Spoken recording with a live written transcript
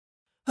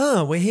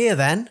Oh, we're here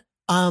then.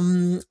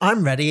 I'm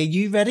ready. Are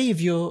you ready?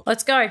 If you're...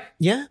 Let's go.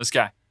 Yeah? Let's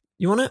go.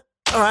 You want it?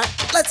 All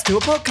right, let's do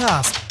a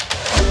podcast.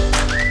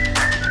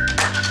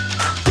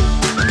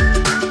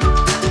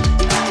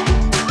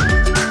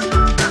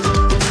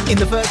 In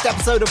the first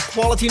episode of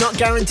Quality Not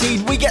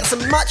Guaranteed, we get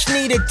some much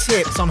needed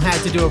tips on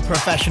how to do a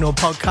professional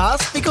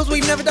podcast because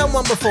we've never done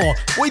one before.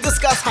 We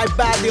discuss how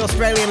bad the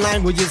Australian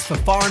language is for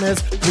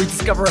foreigners. We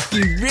discover a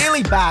few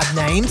really bad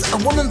names. A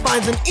woman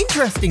finds an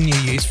interesting new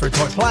use for a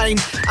toy plane.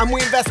 And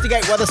we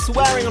investigate whether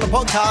swearing on a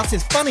podcast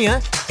is funnier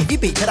if you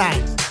beep it out.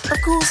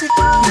 Of course it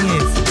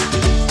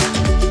is.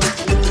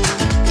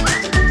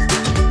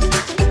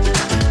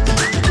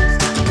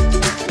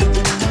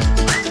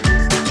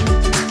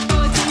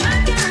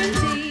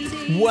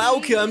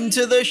 Welcome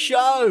to the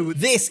show.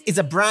 This is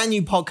a brand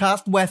new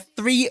podcast where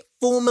three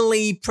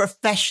formerly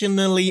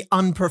professionally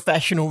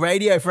unprofessional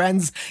radio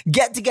friends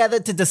get together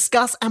to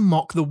discuss and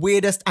mock the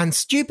weirdest and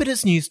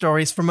stupidest news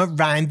stories from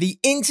around the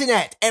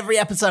internet. Every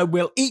episode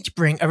will each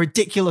bring a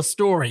ridiculous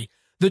story.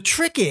 The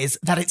trick is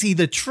that it's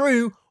either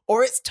true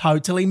or it's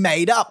totally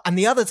made up, and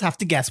the others have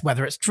to guess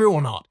whether it's true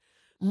or not.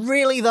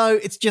 Really, though,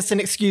 it's just an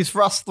excuse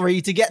for us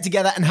three to get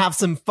together and have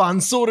some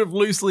fun, sort of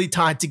loosely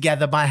tied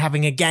together by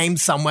having a game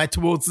somewhere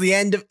towards the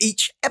end of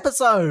each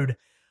episode.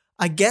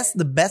 I guess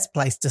the best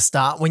place to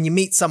start when you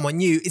meet someone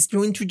new is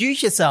to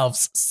introduce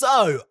yourselves.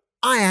 So,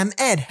 I am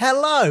Ed.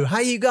 Hello,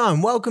 how you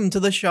going? Welcome to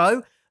the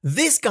show.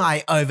 This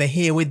guy over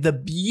here with the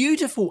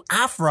beautiful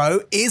afro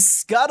is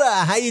Scudder.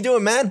 How you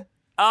doing, man?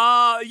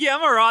 Yeah,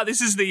 I'm all right. This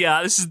is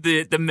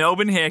the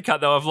Melbourne haircut,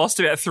 though. I've lost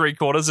about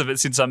 3/4 of it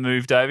since I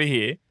moved over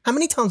here. How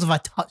many times have I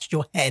touched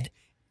your head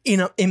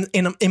in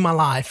my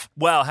life?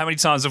 Well, how many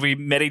times have we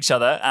met each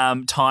other?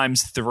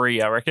 Times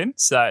 3, I reckon.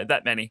 So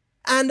that many.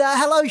 And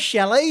hello,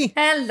 Shelley.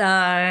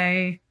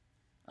 Hello.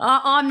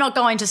 I'm not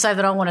going to say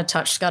that I want to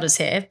touch Scudder's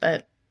hair,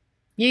 but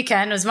you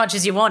can as much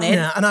as you want it.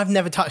 Yeah, and I've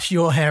never touched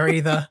your hair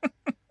either.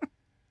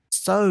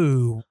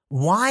 So,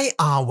 why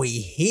are we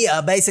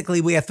here?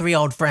 Basically, we are three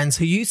old friends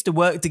who used to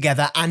work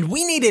together and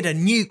we needed a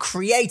new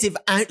creative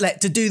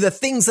outlet to do the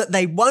things that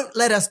they won't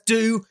let us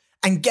do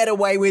and get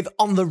away with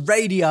on the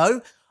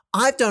radio.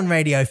 I've done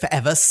radio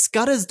forever.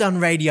 Scudder's done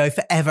radio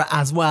forever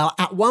as well.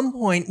 At one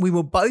point, we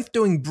were both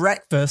doing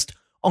breakfast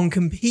on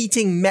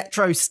competing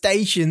metro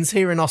stations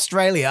here in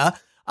Australia.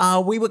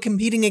 We were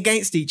competing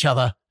against each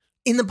other.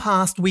 In the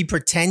past, we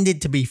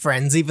pretended to be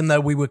friends even though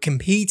we were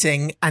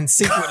competing and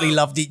secretly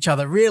loved each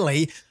other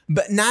really,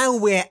 but now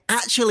we're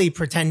actually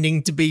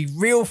pretending to be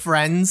real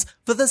friends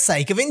for the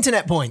sake of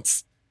internet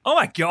points. Oh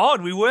my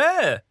God, we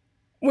were.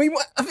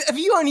 Have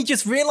you only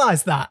just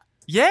realised that?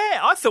 Yeah,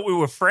 I thought we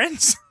were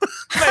friends.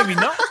 Maybe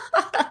not.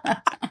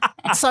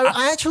 So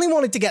I actually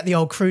wanted to get the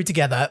old crew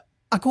together.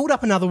 I called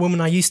up another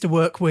woman I used to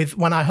work with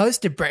when I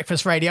hosted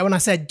Breakfast Radio and I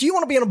said, do you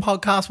want to be on a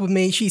podcast with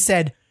me? She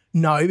said,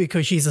 no,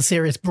 because she's a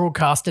serious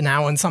broadcaster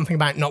now and something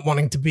about not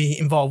wanting to be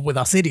involved with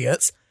us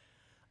idiots.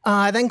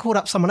 I then called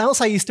up someone else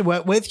I used to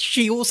work with.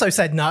 She also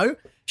said no.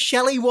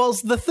 Shelley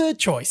was the third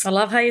choice. I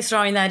love how you're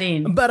throwing that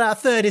in. But our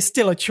third is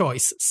still a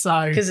choice,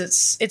 so... Because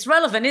it's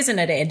relevant, isn't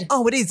it, Ed?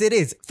 Oh, it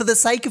is. For the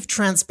sake of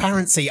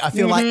transparency, I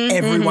feel like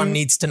everyone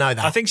needs to know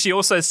that. I think she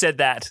also said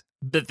that,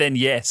 but then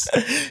yes.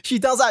 She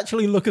does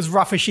actually look as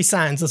rough as she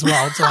sounds as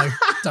well, so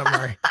don't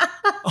worry.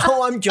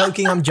 Oh, I'm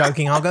joking.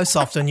 I'll go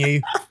soft on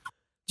you.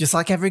 Just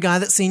like every guy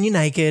that's seen you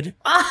naked.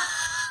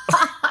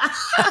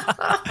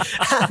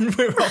 And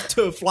we're off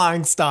to a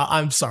flying start.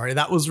 I'm sorry,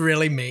 that was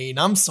really mean.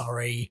 I'm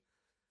sorry.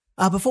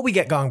 Before we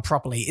get going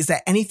properly, is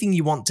there anything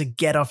you want to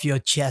get off your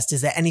chest?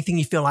 Is there anything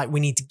you feel like we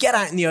need to get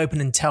out in the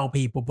open and tell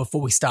people before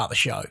we start the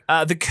show?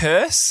 The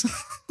curse?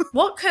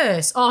 What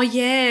curse? Oh,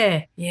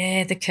 yeah.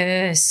 Yeah, the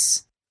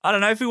curse. I don't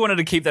know if we wanted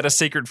to keep that a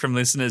secret from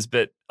listeners,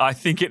 but I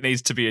think it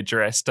needs to be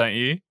addressed, don't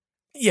you?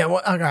 Yeah,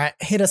 well, all right.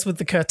 Hit us with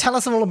the curse. Tell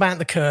us all about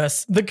the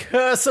curse. The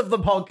curse of the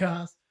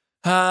podcast.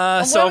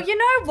 Well, you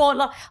know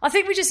what? I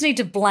think we just need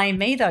to blame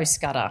me, though,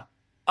 Scudder.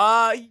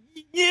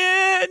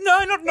 Yeah,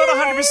 no, not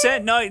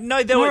 100%.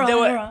 No, there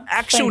were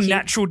actual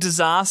natural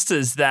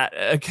disasters that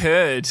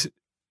occurred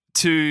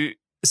to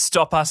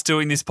stop us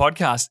doing this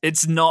podcast.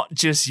 It's not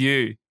just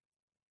you.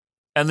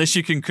 Unless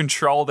you can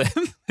control them,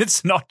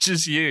 it's not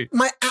just you.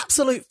 My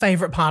absolute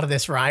favourite part of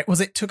this, right,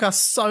 was it took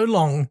us so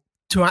long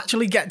to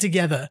actually get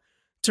together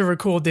to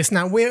record this.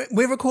 Now, we're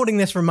recording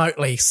this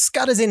remotely.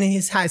 Scudder's in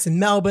his house in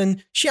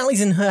Melbourne.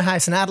 Shelley's in her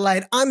house in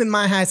Adelaide. I'm in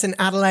my house in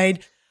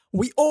Adelaide.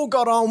 We all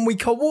got on. We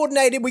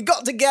coordinated. We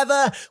got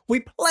together. We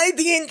played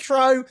the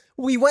intro.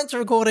 We went to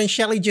record and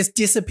Shelley just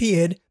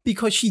disappeared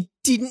because she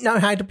didn't know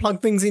how to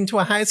plug things into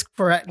a house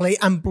correctly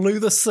and blew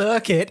the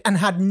circuit and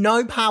had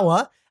no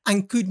power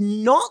and could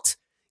not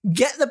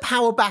get the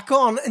power back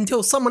on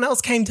until someone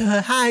else came to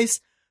her house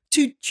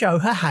to show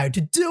her how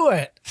to do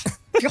it.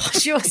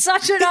 Gosh, you're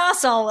such an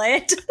arsehole,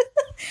 Ed.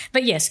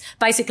 But yes,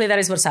 basically that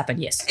is what's happened,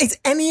 yes. Is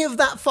any of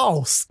that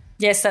false?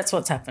 Yes, that's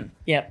what's happened,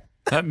 yep.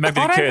 Maybe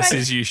the curse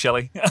is you,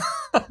 Shelley.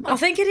 I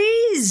think it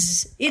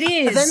is. It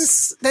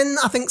is. Then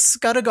I think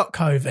Scudder got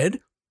COVID,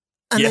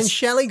 and then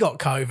Shelley got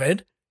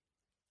COVID,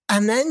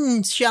 And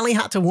then Shelley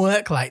had to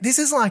work late. This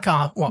is like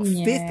our,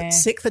 fifth,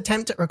 sixth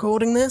attempt at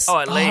recording this? Oh,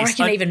 at least.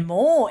 I reckon even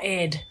more,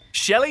 Ed.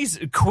 Shelley's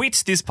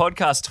quit this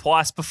podcast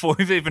twice before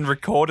we've even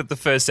recorded the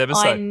first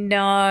episode. I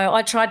know.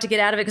 I tried to get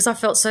out of it because I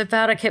felt so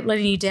bad. I kept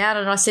letting you down.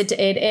 And I said to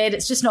Ed,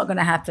 it's just not going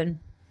to happen.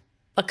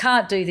 I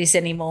can't do this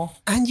anymore.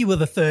 And you were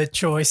the third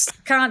choice.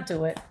 Can't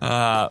do it.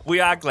 We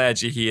are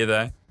glad you're here,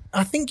 though.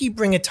 I think you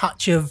bring a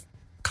touch of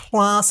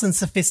class and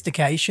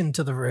sophistication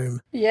to the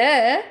room.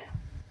 Yeah.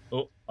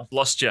 Oh, I've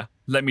lost you.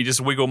 Let me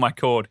just wiggle my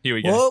cord. Here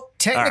we go. Whoa,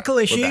 technical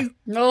issue.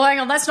 No, hang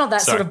on. That's not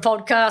that sort of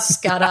podcast,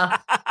 Scudder.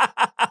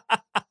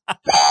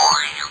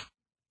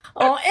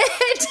 Oh,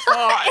 Ed.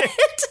 Oh,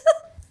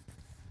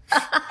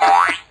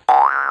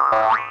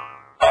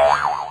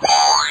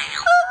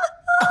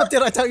 Oh,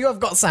 did I tell you I've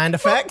got sound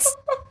effects?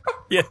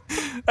 Yeah,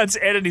 that's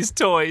Ed and his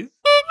toys.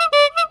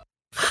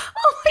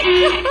 Oh my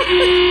God.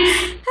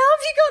 How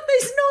have you got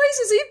these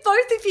noises?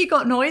 Both of you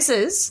got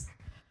noises?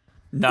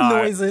 No.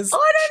 Noises. I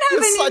don't have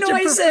You're any such a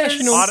noises.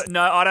 professional.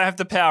 I don't have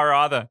the power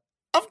either.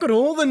 I've got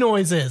all the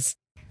noises.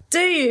 Do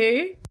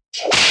you?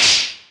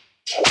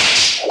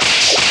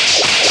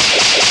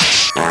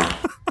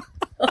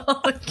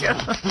 Oh,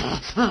 God.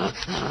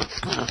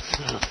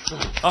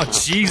 Oh,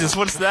 Jesus,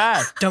 what's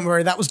that? Don't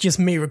worry, that was just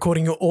me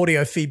recording your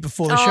audio feed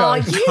before the show.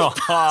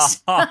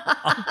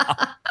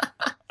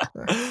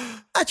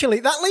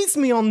 Actually, that leads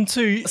me on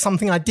to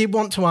something I did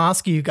want to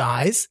ask you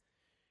guys.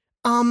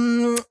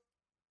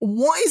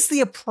 What is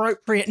the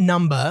appropriate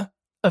number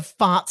of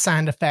fart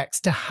sound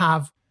effects to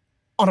have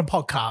on a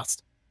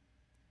podcast?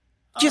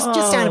 Just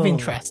out of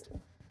interest.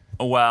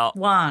 Well,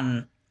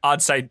 1.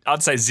 I'd say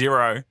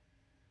 0.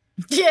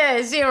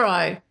 Yeah,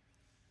 0.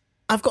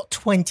 I've got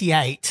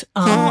 28.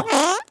 God.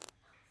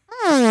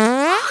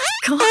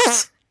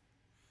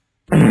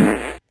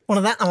 One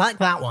of that, I like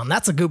that one.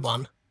 That's a good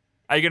one.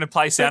 Are you going to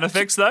play sound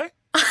effects, though?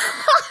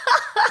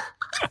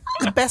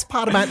 The best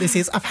part about this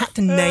is I've had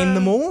to name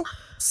them all.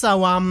 So,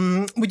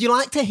 would you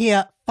like to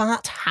hear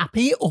fart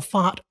happy or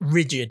fart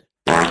rigid?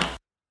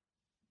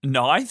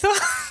 Neither?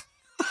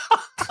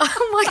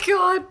 Oh, my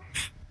God.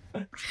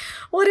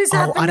 What is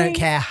happening? I don't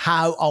care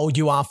how old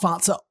you are.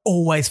 Farts are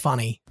always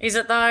funny. Is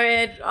it though,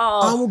 Ed?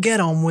 I will get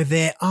on with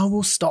it. I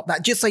will stop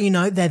that. Just so you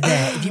know, they're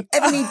there. If you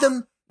ever need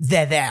them,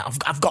 they're there.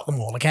 I've got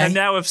them all, okay? And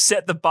now we've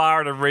set the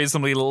bar at a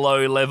reasonably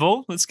low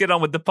level. Let's get on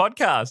with the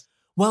podcast.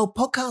 Well,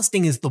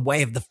 podcasting is the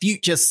way of the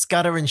future,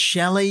 Scudder and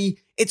Shelley.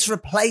 It's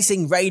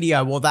replacing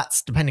radio. Well,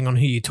 that's depending on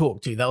who you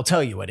talk to. They'll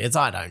tell you it is.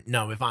 I don't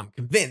know if I'm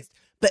convinced.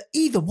 But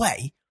either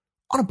way,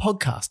 on a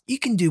podcast, you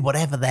can do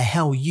whatever the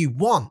hell you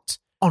want.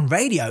 On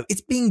radio,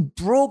 it's being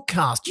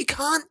broadcast. You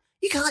can't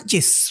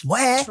just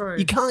swear. True.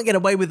 You can't get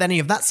away with any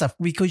of that stuff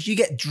because you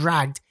get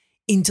dragged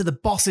into the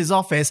boss's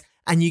office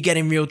and you get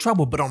in real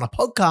trouble. But on a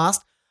podcast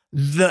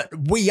that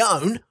we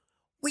own,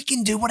 we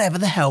can do whatever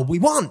the hell we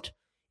want.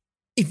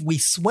 If we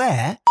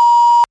swear,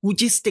 we'll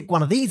just stick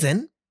one of these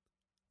in.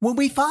 We'll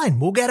be fine.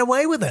 We'll get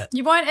away with it.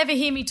 You won't ever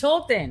hear me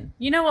talk then.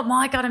 You know what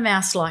my gutter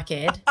mouth's like,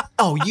 Ed?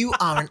 Oh, you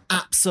are an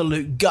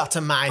absolute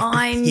gutter mouth.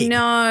 I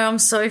know. I'm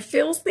so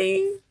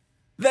filthy.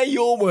 They're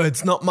your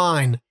words, not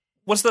mine.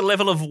 What's the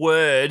level of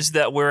words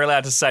that we're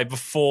allowed to say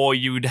before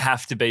you would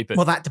have to beep it?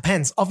 Well, that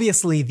depends.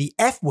 Obviously, the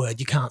F word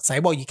you can't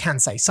say. Well, you can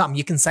say some.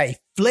 You can say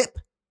flip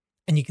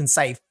and you can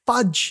say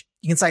fudge.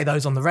 You can say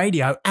those on the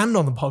radio and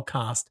on the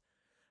podcast.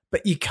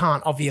 But you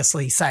can't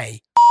obviously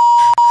say.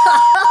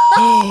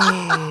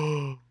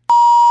 Oh,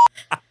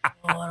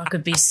 I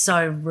could be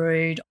so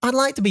rude. I'd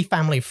like to be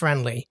family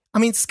friendly. I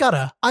mean,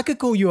 Scudder, I could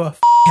call you a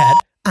head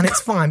and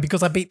it's fine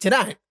because I beeped it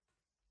out.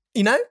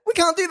 You know, we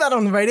can't do that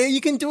on the radio.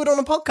 You can do it on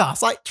a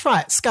podcast. Like,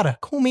 try it. Scudder,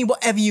 call me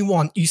whatever you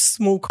want, you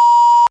small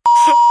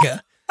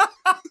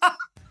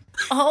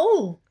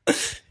Oh.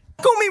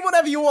 Call me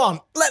whatever you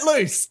want. Let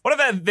loose. What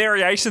about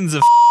variations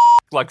of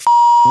like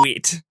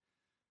wit?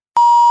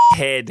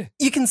 Head.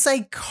 You can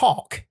say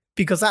cock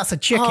because that's a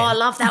chicken. Oh, I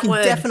love that you can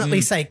word.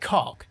 Definitely say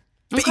cock.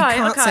 But Okay,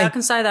 you can't say, I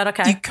can say that,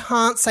 okay. You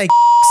can't say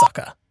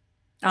sucker.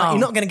 Like, Oh.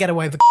 you're not going to get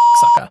away with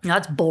sucker.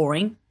 That's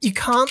boring. You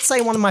can't say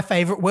one of my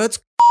favourite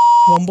words,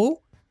 womble,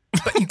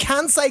 but you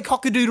can say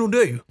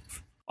cock-a-doodle-doo.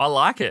 I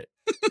like it.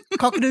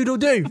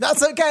 Cock-a-doodle-doo.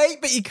 That's okay,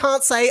 but you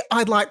can't say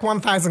I'd like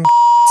 1,000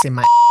 in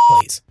my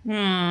please.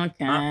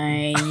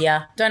 Okay.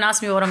 Yeah. Don't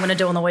ask me what I'm going to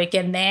do on the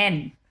weekend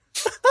then.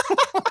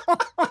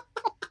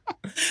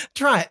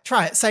 Try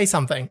it. Say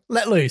something.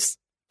 Let loose.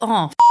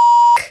 Oh,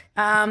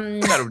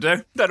 That'll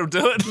do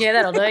it. yeah,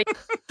 that'll do.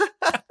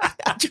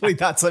 Actually,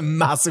 that's a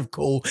massive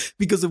call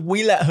because if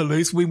we let her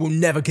loose, we will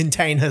never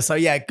contain her. So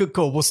yeah, good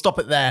call. We'll stop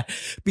it there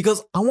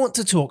because I want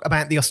to talk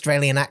about the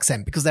Australian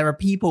accent because there are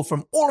people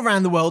from all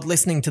around the world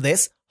listening to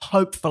this,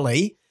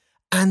 hopefully,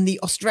 and the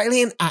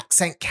Australian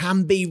accent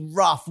can be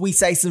rough. We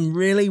say some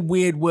really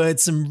weird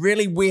words, some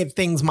really weird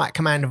things might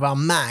come out of our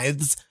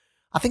mouths.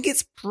 I think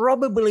it's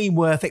probably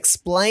worth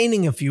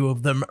explaining a few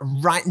of them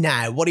right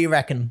now. What do you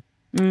reckon?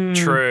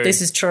 True. This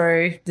is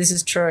true. This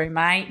is true,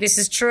 mate. This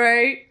is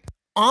true.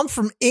 I'm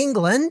from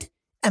England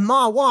and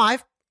my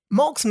wife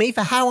mocks me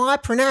for how I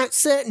pronounce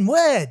certain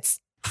words.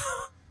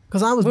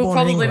 Because I was We'll born in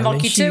probably England mock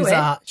and you too,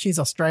 she's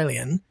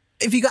Australian.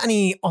 Have you got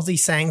any Aussie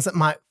sayings that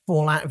might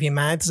fall out of your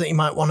mouths that you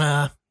might want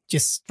to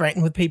just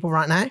straighten with people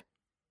right now?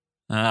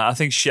 I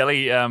think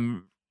Shelley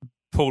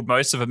pulled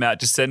most of them out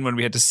just then when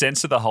we had to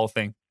censor the whole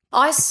thing.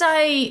 I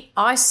say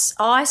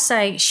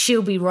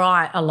she'll be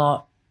right a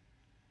lot.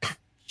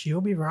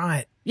 She'll be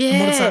right. Yeah,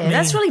 what does that mean?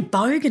 that's really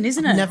bogan,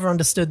 isn't it? Never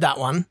understood that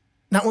one.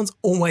 That one's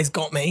always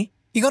got me.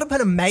 You got to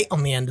put a mate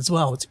on the end as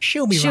well. It's,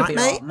 she'll be right,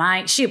 mate.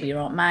 Mate. She'll be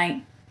right,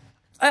 mate.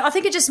 I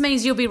think it just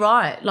means you'll be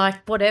right.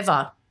 Like,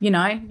 whatever,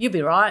 you'll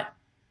be right.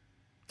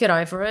 Get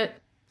over it.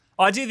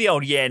 I do the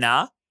old yeah,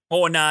 nah,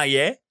 or nah,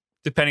 yeah,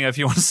 depending on if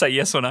you want to say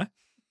yes or no.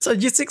 So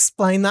just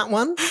explain that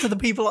one to the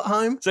people at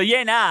home. So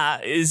yeah, nah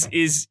is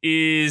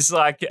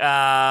like, do you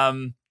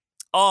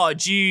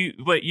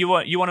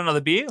want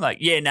another beer? Like,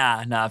 yeah, nah,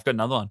 I've got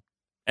another one.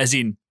 As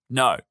in,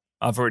 no,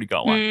 I've already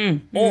got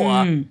one.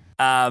 Or, hey,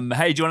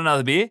 do you want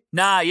another beer?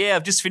 Nah, yeah,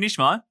 I've just finished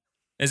mine.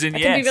 As in,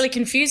 It yes. can be really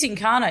confusing,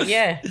 can't it?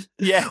 Yeah.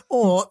 Yeah.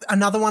 Or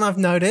another one I've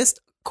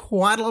noticed,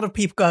 quite a lot of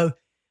people go,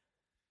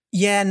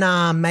 yeah,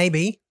 nah,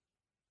 maybe.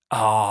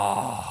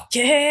 Oh.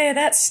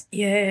 Yeah,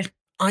 yeah.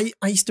 I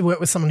used to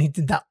work with someone who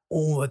did that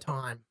all the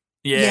time.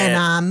 Yeah. Yeah,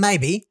 nah,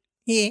 maybe.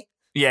 Yeah.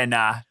 Yeah,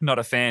 nah, not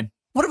a fan.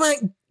 What about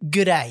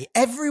g'day?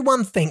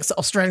 Everyone thinks that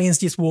Australians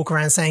just walk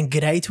around saying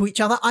g'day to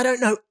each other. I don't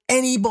know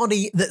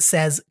anybody that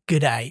says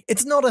g'day.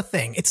 It's not a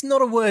thing. It's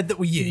not a word that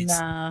we use.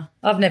 Nah,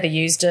 I've never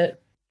used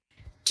it.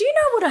 Do you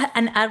know what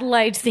an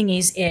Adelaide thing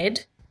is,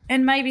 Ed?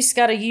 And maybe,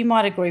 Scudder, you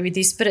might agree with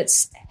this, but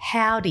it's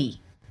howdy.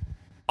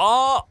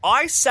 Oh,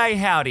 I say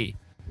howdy.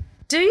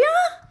 Do you?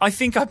 I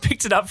think I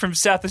picked it up from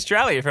South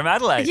Australia, from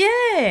Adelaide.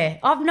 Yeah,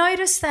 I've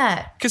noticed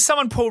that. Because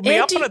someone pulled me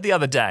up on it the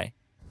other day.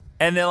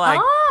 And they're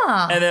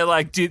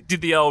like, did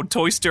the old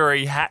Toy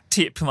Story hat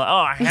tip. I'm like,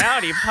 oh,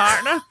 howdy,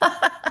 partner.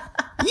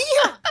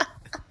 Yeah.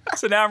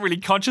 So now I'm really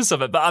conscious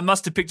of it, but I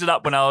must have picked it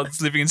up when I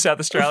was living in South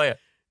Australia.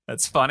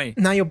 That's funny.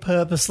 Now you're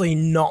purposely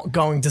not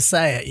going to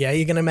say it, yeah?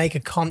 You're going to make a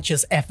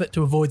conscious effort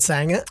to avoid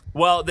saying it?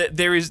 Well,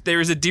 there is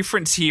a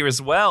difference here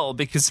as well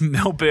because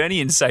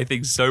Melburnians say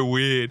things so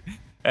weird.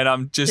 And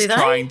I'm just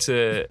trying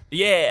to,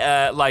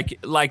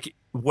 like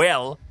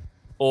well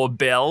or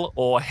bell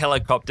or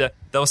helicopter.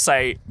 They'll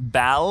say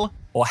bal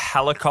or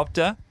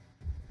helicopter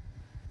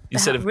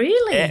instead of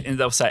really? and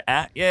they'll say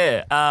at.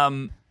 Yeah.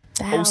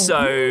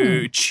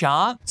 Also,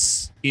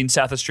 chance in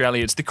South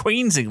Australia, it's the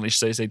Queen's English,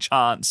 so they say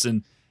chance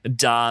and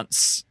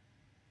dance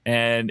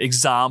and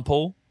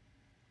example.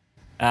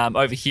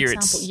 Over here,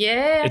 it's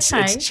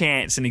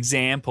chance and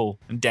example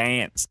and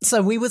dance.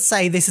 So we would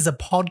say this is a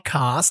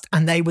podcast,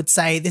 and they would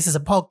say this is a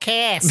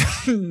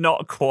podcast.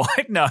 Not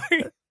quite, no.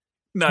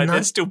 No,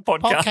 that's still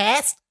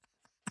podcast.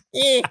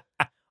 Yeah.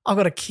 I've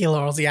got a killer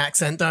Aussie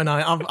accent, don't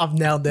I? I've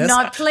nailed this.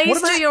 No,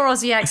 please do your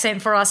Aussie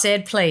accent for us,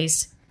 Ed,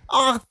 please.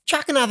 Oh,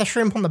 chuck another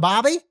shrimp on the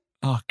barbie.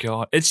 Oh,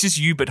 God. It's just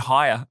you, but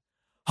higher.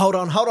 Hold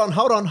on.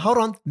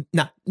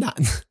 No.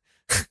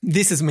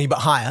 This is me, but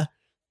higher.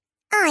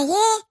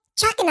 Oh, yeah?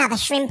 Chuck another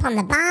shrimp on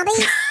the barbie.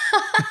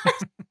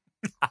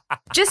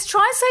 Just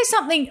try and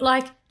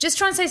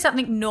say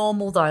something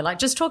normal, though. Like,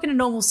 just talk in a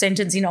normal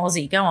sentence in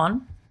Aussie. Go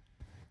on.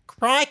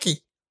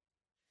 Crikey.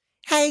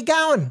 How you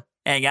going?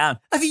 Hang on.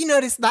 Have you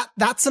noticed that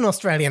that's an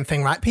Australian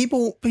thing, right?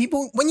 People,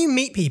 when you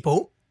meet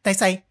people, they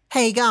say, how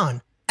you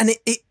going? And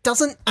it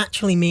doesn't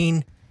actually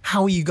mean,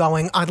 how are you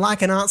going? I'd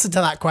like an answer to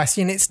that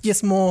question. It's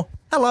just more,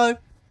 hello.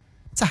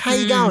 So how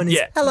you going?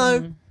 It's,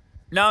 hello.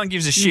 No one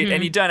gives a shit,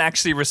 and you don't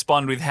actually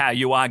respond with how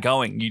you are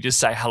going. You just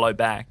say hello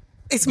back.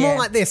 It's more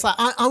like this. Like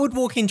I would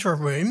walk into a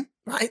room,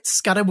 right?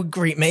 Scudder would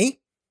greet me.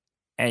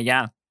 How you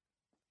going?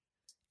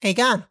 How you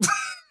going?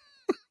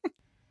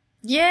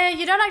 Yeah,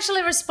 you don't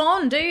actually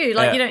respond, do you?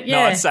 Like, you don't, No,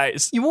 I'd say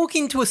You walk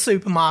into a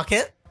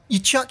supermarket, you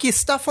chuck your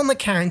stuff on the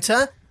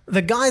counter,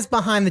 the guy's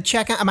behind the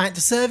checkout about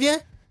to serve you.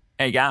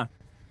 how you going?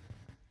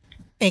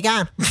 How you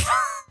going?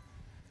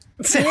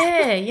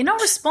 Yeah, you're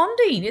not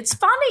responding. It's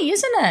funny,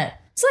 isn't it?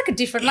 It's like a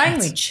different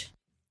language.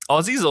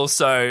 Aussies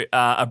also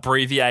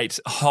abbreviate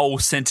whole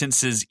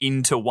sentences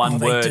into one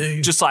word.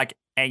 do. Just like,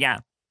 how you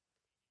going?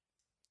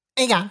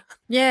 How you going?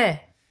 Yeah.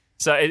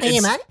 So Hey,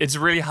 mate. it's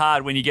really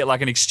hard when you get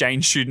like an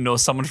exchange student or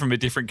someone from a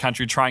different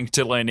country trying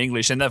to learn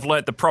English and they've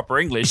learnt the proper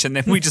English and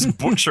then we just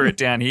butcher it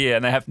down here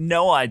and they have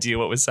no idea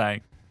what we're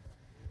saying.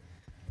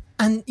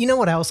 And you know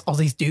what else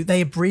Aussies do? They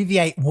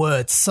abbreviate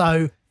words.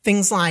 So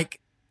things like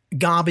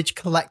garbage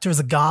collector is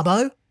a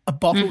garbo, a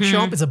bottle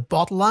shop is a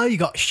bottle-o, you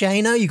got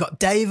Shano, you got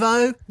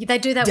Davo. They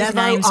do that with Devo,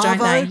 names, don't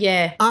Arvo. they?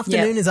 Yeah.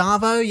 Afternoon is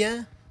Arvo,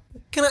 yeah.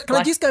 Can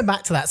I just go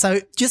back to that?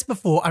 So just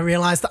before I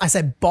realised that I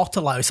said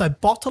bottle-o. So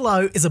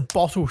bottle-o is a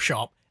bottle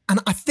shop.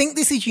 And I think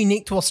this is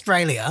unique to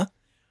Australia,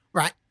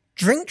 right?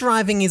 Drink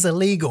driving is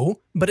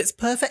illegal, but it's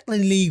perfectly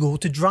legal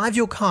to drive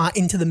your car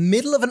into the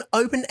middle of an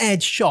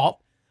open-edge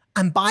shop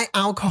and buy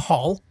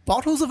alcohol,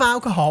 bottles of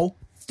alcohol,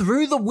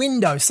 through the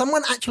window.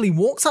 Someone actually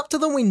walks up to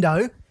the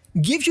window,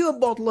 gives you a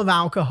bottle of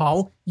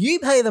alcohol, you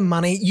pay the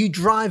money, you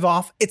drive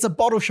off. It's a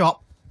bottle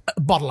shop,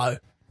 bottle-o.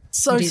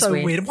 So It is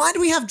weird. weird. Why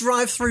do we have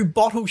drive-through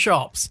bottle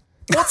shops?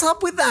 What's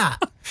up with that?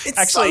 It's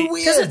Actually, so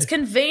weird. Because it's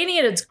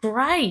convenient. It's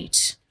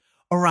great.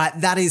 All right,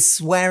 that is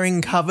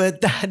swearing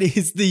covered. That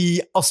is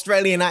the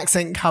Australian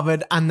accent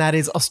covered. And that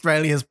is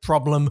Australia's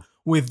problem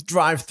with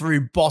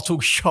drive-through bottle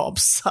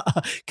shops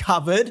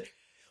covered.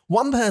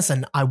 One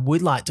person I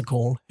would like to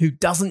call, who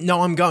doesn't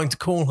know I'm going to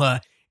call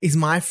her, is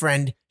my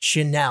friend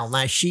Chanel.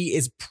 Now, she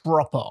is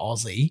proper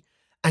Aussie,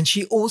 and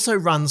she also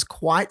runs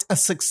quite a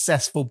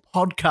successful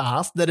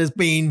podcast that has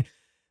been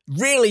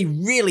really,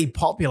 really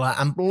popular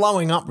and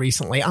blowing up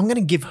recently. I'm going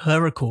to give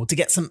her a call to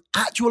get some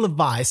actual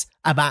advice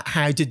about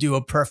how to do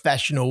a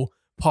professional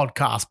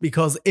podcast,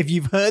 because if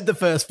you've heard the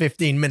first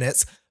 15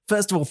 minutes,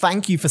 first of all,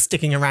 thank you for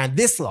sticking around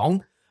this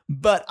long.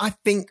 But I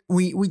think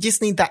we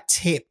just need that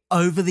tip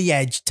over the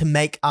edge to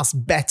make us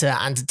better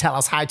and to tell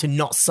us how to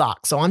not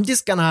suck. So I'm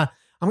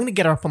going to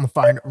get her up on the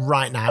phone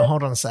right now.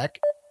 Hold on a sec.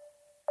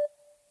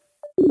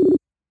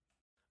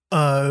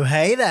 Oh,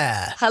 hey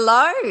there.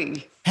 Hello.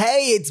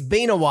 Hey, it's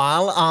been a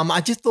while.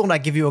 I just thought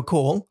I'd give you a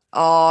call.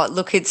 Oh,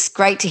 look, it's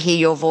great to hear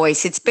your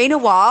voice. It's been a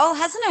while,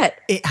 hasn't it?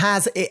 It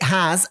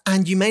has.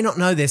 And you may not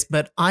know this,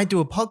 but I do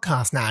a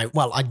podcast now.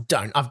 Well, I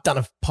don't. I've done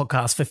a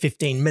podcast for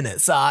 15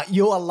 minutes.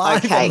 You're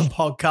live on the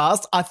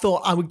podcast. I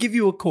thought I would give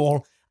you a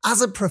call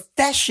as a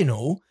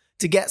professional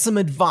to get some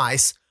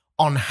advice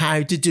on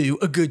how to do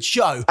a good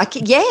show.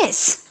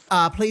 Yes.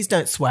 Please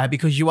don't swear,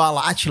 because you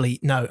are actually,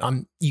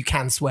 no, you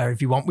can swear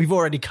if you want. We've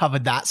already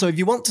covered that. So if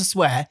you want to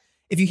swear,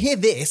 if you hear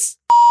this,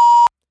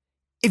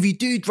 if you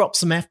do drop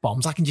some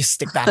F-bombs, I can just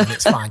stick that in.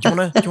 It's fine. Do you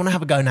want to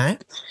have a go now?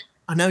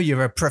 I know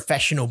you're a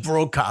professional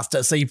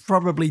broadcaster, so you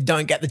probably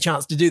don't get the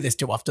chance to do this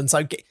too often.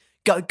 So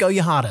go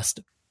your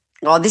hardest.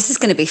 Oh, this is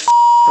going to be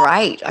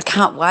great. I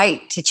can't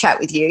wait to chat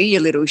with you, you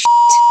little shit.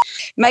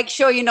 Make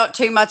sure you're not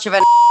too much of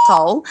an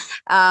asshole.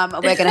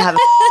 We're going to have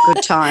a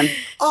good time.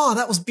 Oh,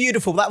 that was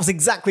beautiful. That was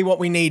exactly what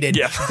we needed.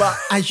 Yeah. But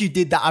as you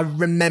did that, I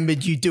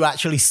remembered you do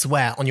actually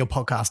swear on your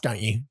podcast,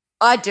 don't you?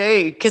 I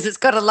do, because it's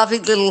got a lovely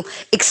little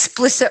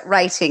explicit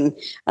rating.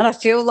 And I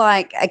feel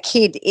like a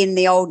kid in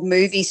the old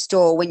movie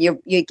store when you're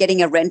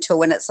getting a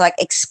rental and it's like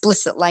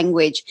explicit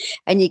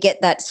language and you get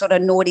that sort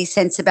of naughty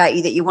sense about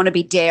you that you want to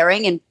be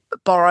daring and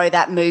borrow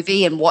that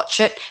movie and watch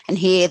it and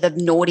hear the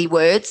naughty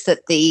words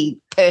that the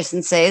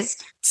person says.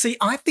 See,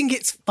 I think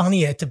it's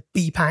funnier to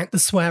beep out the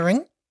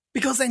swearing,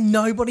 because then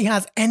nobody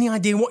has any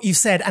idea what you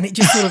said and it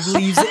just sort of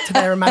leaves it to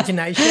their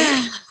imagination.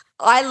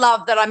 I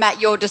love that I'm at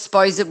your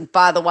disposal,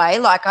 by the way.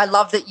 Like, I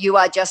love that you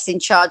are just in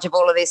charge of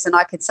all of this and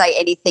I can say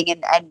anything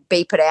and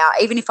beep it out.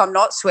 Even if I'm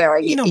not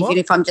swearing, You know even what?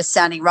 if I'm just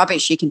sounding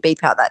rubbish, you can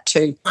beep out that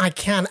too. I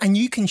can, and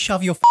you can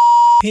shove your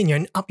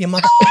opinion up your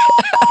mother.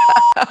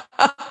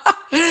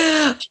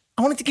 I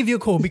wanted to give you a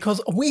call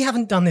because we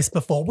haven't done this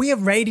before. We are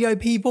radio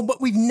people,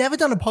 but we've never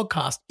done a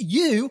podcast.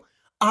 You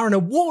are an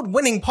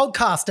award-winning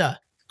podcaster.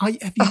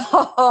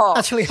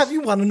 Have you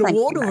won an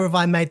award, or have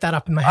I made that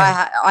up in my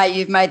head?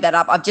 You've made that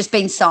up. I've just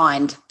been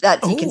signed.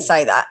 You can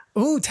say that.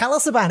 Ooh, tell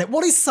us about it.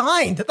 What is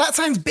signed? That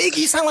sounds big.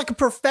 You sound like a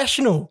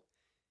professional.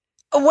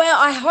 Well,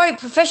 I hope.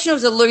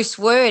 Professional's a loose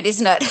word,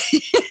 isn't it?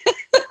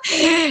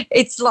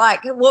 It's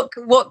like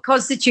what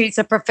constitutes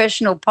a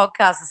professional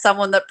podcaster?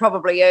 Someone that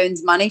probably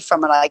earns money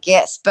from it, I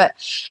guess. But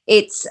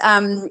it's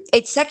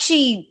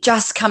actually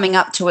just coming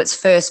up to its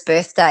first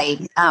birthday,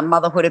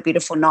 Motherhood, a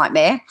Beautiful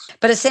Nightmare.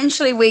 But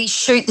essentially we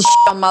shoot the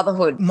shit on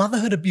motherhood.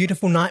 Motherhood, a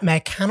Beautiful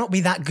Nightmare cannot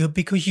be that good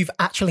because you've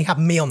actually had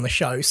me on the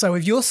show. So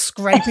if you're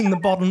scraping the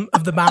bottom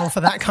of the barrel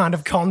for that kind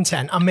of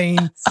content, I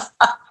mean...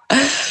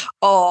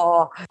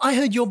 Oh, I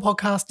heard your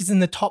podcast is in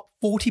the top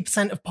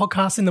 40% of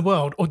podcasts in the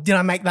world, or did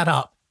I make that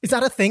up? Is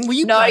that a thing? Were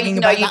you bragging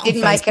about that on Facebook? No, you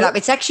didn't make it up.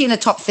 It's actually in the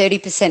top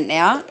 30%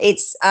 now.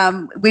 It's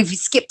we've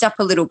skipped up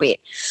a little bit.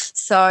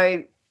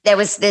 So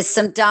there's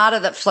some data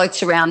that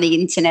floats around the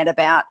internet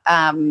about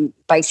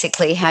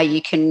basically how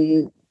you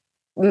can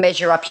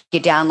measure up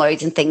your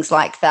downloads and things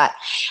like that.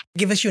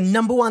 Give us your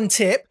number one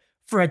tip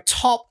for a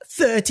top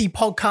 30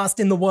 podcast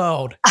in the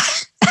world.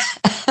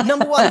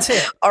 Number one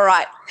tip. All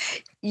right.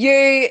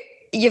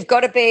 You've got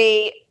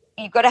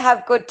to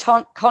have good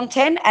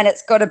content, and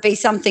it's got to be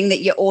something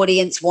that your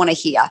audience want to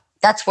hear.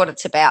 That's what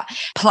it's about.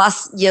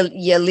 Plus,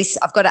 your list.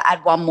 I've got to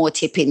add one more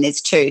tip in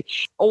this too.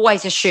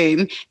 Always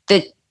assume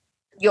that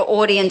your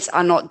audience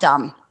are not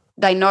dumb.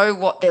 They know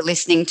what they're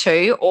listening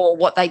to or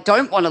what they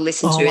don't want to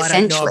listen to, essentially.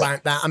 I don't know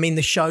about that. I mean,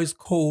 the show's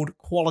called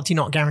Quality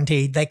Not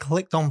Guaranteed. They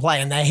clicked on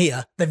play and they're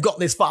here. They've got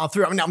this far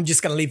through. I mean, I'm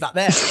just going to leave that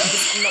there.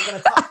 I'm not going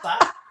to touch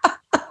that.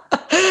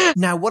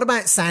 Now, what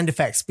about sound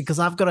effects? Because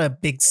I've got a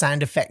big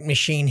sound effect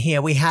machine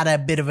here. We had a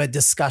bit of a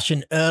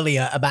discussion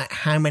earlier about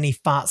how many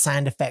fart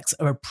sound effects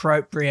are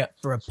appropriate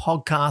for a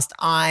podcast.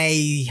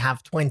 I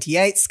have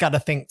 28. Scudder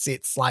thinks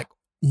it's like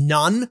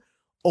none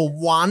or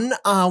one.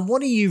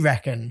 What do you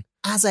reckon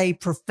as a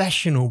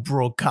professional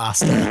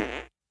broadcaster?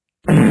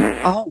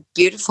 Oh,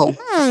 beautiful.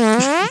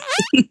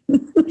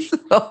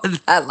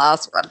 That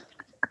last one.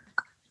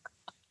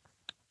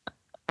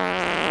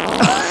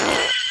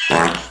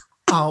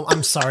 Oh,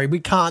 I'm sorry. We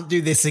can't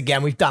do this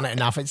again. We've done it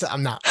enough. I'll stop.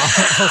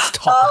 I'll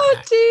stop.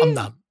 I'm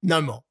done.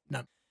 No more.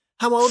 No.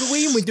 How old are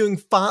we? And we're doing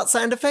fart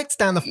sound effects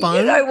down the phone.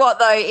 You know what,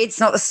 though?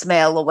 It's not the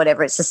smell or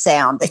whatever. It's the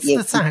sound that It's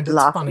the sound. It's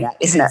laugh funny. at,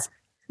 isn't it?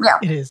 Yeah.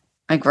 It is.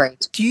 Agreed.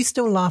 Do you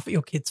still laugh at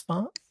your kids'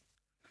 farts?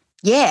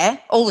 Yeah,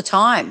 all the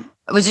time.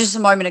 It was just a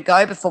moment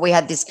ago before we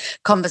had this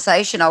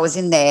conversation. I was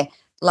in there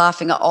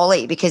laughing at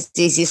Ollie because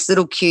he's this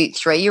little cute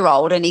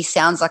 3-year-old and he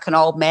sounds like an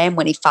old man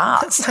when he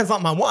That farts. sounds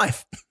like my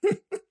wife.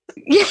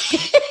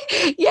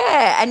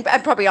 Yeah, and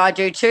probably I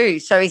do too.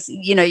 So he's,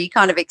 you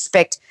kind of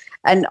expect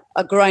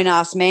a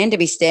grown-ass man to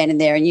be standing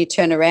there and you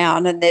turn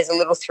around and there's a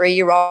little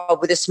 3-year-old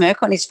with a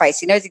smirk on his face.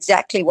 He knows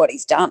exactly what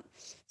he's done.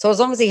 So as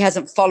long as he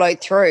hasn't followed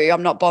through,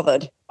 I'm not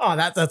bothered. Oh,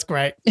 that's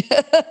great.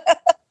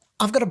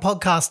 I've got a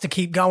podcast to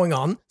keep going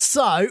on,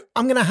 so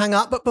I'm going to hang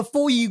up. But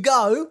before you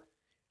go,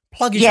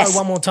 plug your show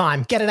one more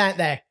time. Get it out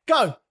there.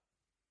 Go.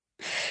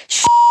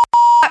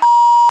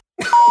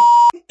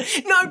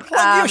 No,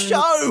 plug your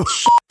show.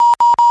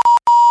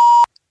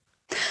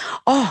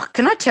 Oh,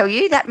 can I tell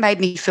you, that made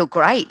me feel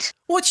great.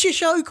 What's your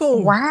show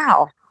called?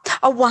 Wow.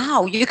 Oh,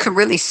 wow. You can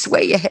really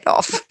swear your head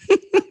off.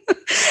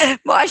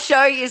 My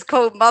show is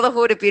called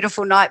Motherhood, A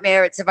Beautiful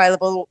Nightmare. It's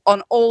available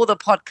on all the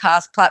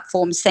podcast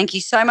platforms. Thank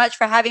you so much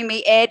for having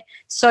me, Ed.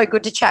 So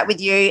good to chat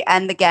with you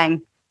and the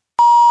gang.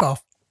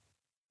 Off.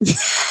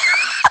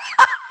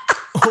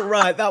 All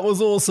right, that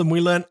was awesome.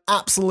 We learned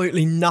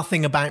absolutely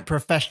nothing about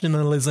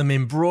professionalism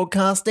in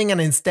broadcasting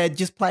and instead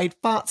just played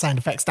fart sound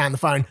effects down the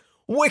phone.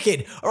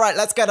 Wicked. All right,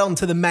 let's get on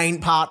to the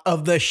main part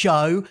of the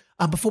show.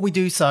 Before we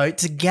do so,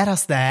 to get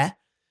us there,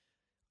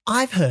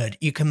 I've heard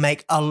you can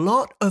make a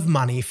lot of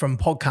money from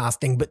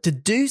podcasting, but to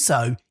do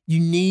so, you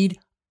need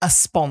a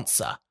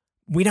sponsor.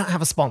 We don't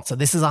have a sponsor.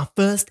 This is our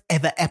first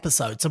ever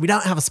episode, so we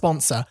don't have a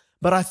sponsor,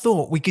 but I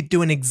thought we could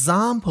do an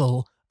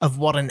example of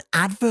what an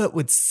advert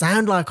would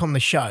sound like on the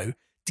show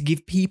to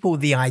give people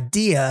the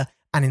idea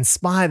and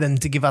inspire them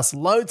to give us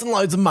loads and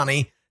loads of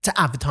money to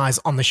advertise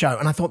on the show.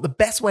 And I thought the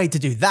best way to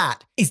do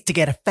that is to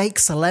get a fake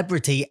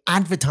celebrity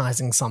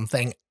advertising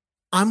something.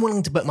 I'm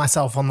willing to put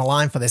myself on the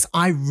line for this.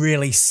 I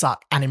really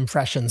suck at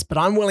impressions, but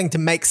I'm willing to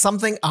make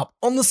something up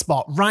on the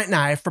spot right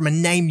now from a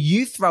name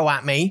you throw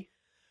at me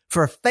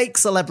for a fake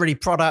celebrity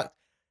product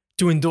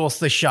to endorse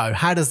the show.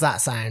 How does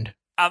that sound?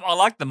 I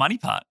like the money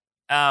part.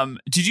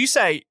 Did you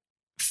say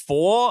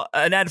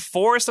an ad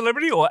for a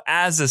celebrity or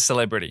as a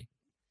celebrity?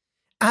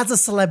 As a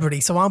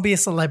celebrity, so I'll be a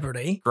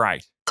celebrity.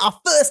 Great. Our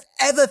first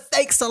ever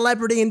fake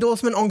celebrity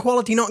endorsement on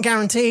Quality Not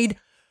Guaranteed.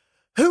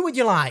 Who would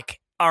you like?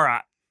 All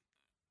right.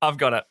 I've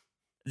got it.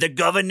 The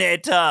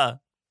Governator.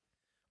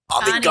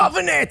 Oh, the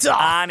Governator.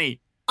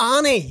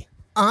 Arnie.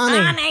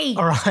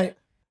 All right.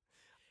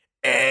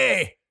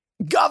 Hey,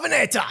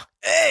 Governator.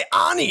 Hey,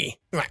 Arnie.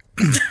 Right.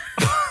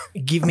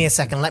 Give me a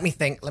second. Let me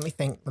think.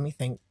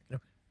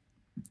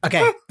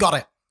 Okay, got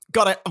it.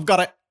 I've got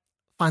it.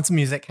 Find some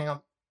music. Hang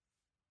on.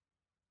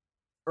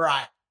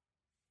 Right.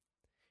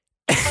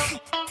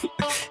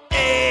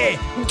 Hey,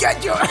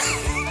 get your...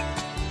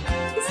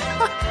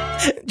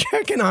 Do you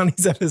reckon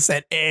Arnie's ever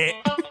said,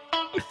 hey?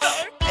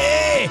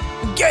 Hey,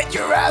 get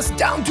your ass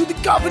down to the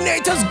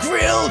Governator's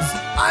grills.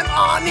 I'm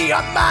Arnie,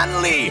 I'm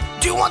manly.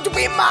 Do you want to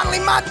be a manly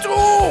man too?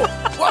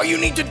 Well, you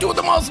need to do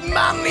the most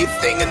manly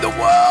thing in the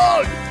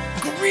world.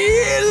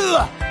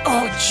 Grill.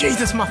 Oh,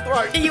 Jesus, my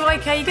throat. Are you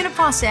okay? You going to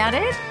pass out,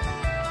 Ed?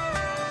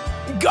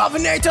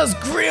 Governator's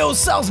Grill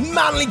sells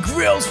manly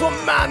grills for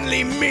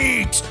manly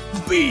meat.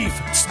 Beef,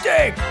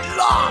 steak,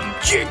 lamb,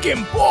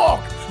 chicken, pork,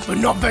 but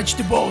not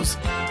vegetables.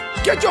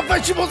 Get your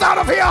vegetables out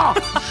of here!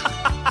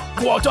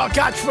 Quote our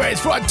catchphrase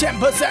for a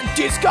 10%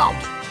 discount.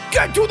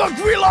 Get to the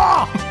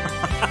Griller!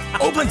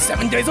 Open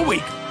 7 days a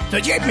week.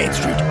 38 Main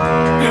Street.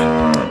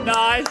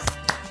 Nice.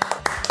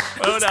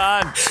 Well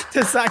done.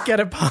 Does that get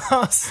a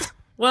pass?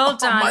 Well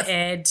done,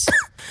 Ed.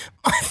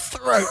 My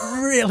throat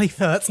really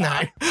hurts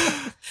now.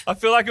 I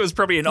feel like it was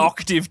probably an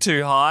octave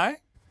too high.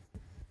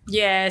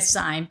 Yeah,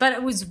 same. But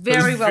it was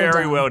very well done.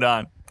 Very well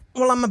done.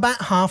 Well, I'm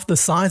about half the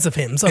size of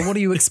him, so what are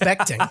you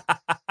expecting?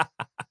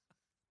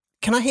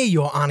 Can I hear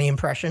your Arnie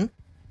impression?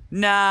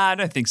 Nah, I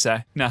don't think so.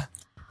 Nah.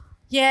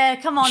 Yeah,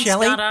 come on,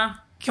 Shelley? Scudder.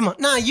 Come on.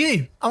 No,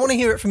 you. I want to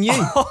hear it from you.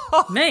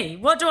 Me?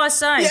 What do I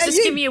say? Yeah, Just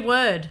you. give me a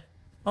word.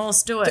 Oh,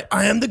 let's do it.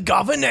 I am the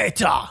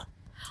Governator.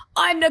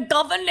 I'm the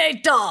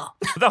Governator.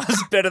 That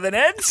was better than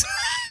Ed's.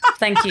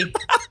 Thank you.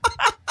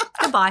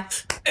 Goodbye.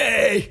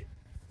 Hey.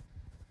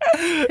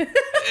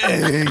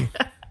 Hey.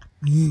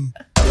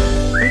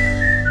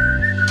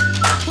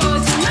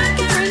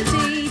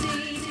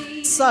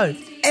 So,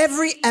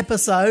 every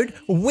episode,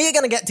 we're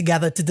going to get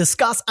together to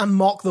discuss and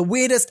mock the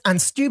weirdest and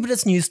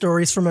stupidest news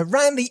stories from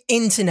around the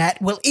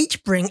internet. We'll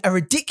each bring a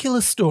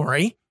ridiculous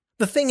story.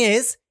 The thing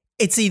is,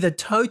 it's either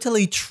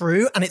totally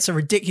true and it's a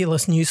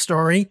ridiculous news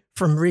story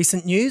from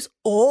recent news,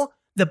 or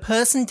the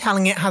person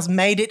telling it has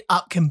made it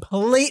up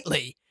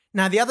completely.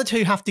 Now, the other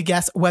two have to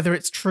guess whether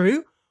it's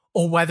true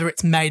or whether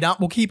it's made up.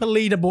 We'll keep a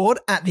leaderboard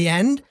at the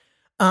end.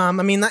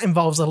 That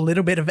involves a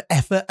little bit of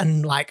effort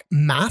and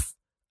math,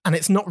 and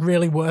it's not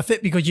really worth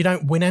it because you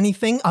don't win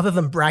anything other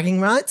than bragging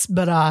rights,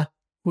 but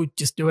we'll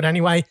just do it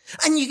anyway.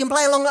 And you can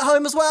play along at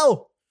home as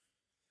well.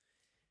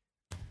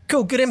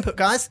 Cool, good input,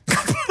 guys.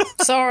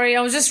 Sorry,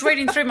 I was just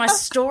reading through my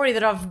story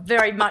that I've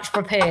very much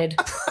prepared.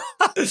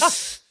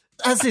 As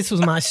this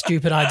was my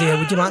stupid idea,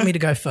 would you like me to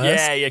go first?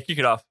 Yeah, kick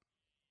it off.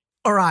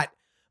 All right.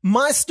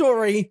 My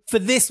story for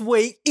this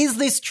week, is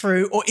this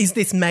true or is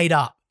this made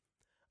up?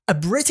 A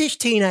British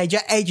teenager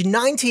aged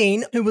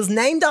 19 who was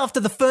named after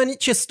the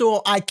furniture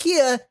store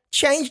IKEA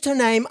changed her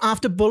name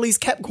after bullies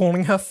kept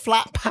calling her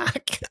Flat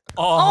Pack.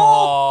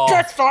 Oh,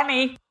 That's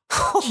funny.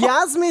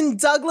 Jasmine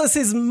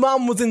Douglas's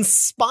mum was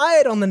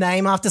inspired on the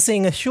name after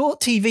seeing a short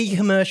TV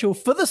commercial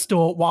for the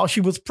store while she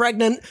was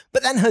pregnant,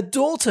 but then her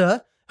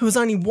daughter, who has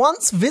only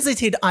once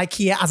visited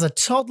IKEA as a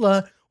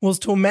toddler, was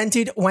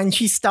tormented when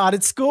she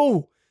started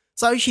school.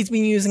 So she's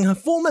been using her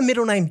former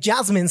middle name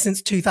Jasmine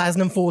since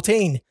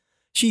 2014.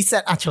 She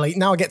said, actually,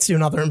 now I get to do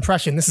another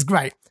impression. This is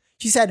great.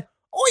 She said,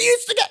 I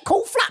used to get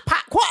called Flat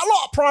Pack quite a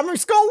lot at primary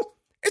school.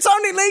 It's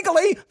only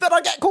legally that I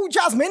get called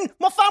Jasmine.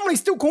 My family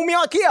still call me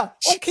IKEA,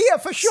 or Kia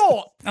for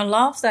short. I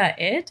love that,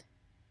 Ed.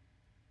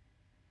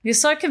 You're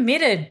so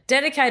committed,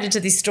 dedicated to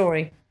this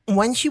story.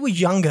 When she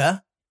was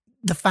younger,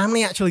 the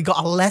family actually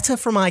got a letter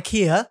from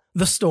IKEA,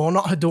 the store,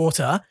 not her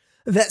daughter,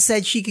 that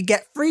said she could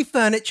get free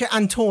furniture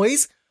and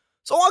toys.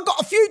 So I got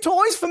a few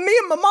toys for me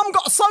and my mum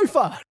got a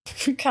sofa.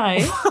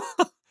 Okay.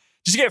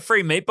 Did you get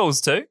free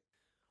meatballs too?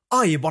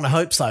 Oh, you want to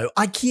hope so.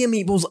 IKEA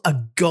meatballs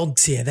are god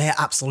tier. They're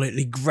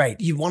absolutely great.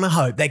 You want to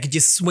hope they could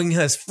just swing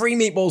her free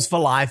meatballs for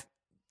life.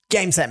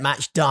 Game, set,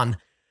 match, done.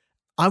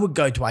 I would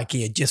go to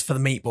IKEA just for the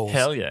meatballs.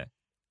 Hell yeah.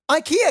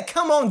 IKEA,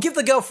 come on, give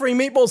the girl free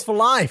meatballs for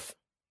life.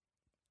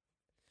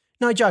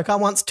 No joke, I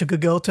once took a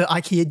girl to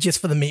IKEA just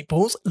for the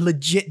meatballs.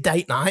 Legit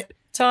date night.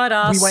 Tight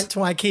ass. We went to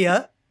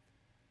IKEA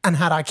and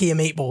had IKEA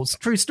meatballs.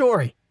 True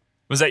story.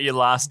 Was that your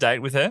last date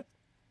with her?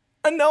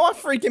 And no, I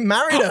freaking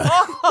married her.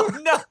 Oh,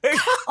 no.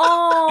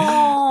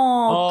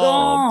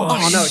 Oh,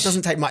 gosh. Oh, no, it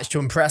doesn't take much to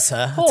impress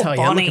her. Poor I tell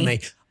you, look Bonnie. at me.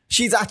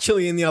 She's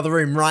actually in the other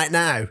room right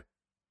now.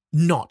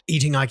 Not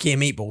eating IKEA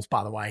meatballs,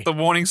 by the way. The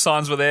warning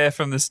signs were there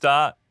from the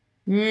start.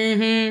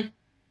 Mm-hmm.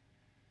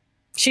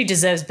 She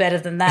deserves better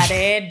than that,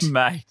 Ed.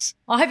 Mate.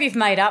 I hope you've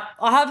made up.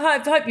 I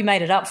hope you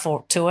made it up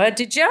to her,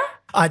 did you?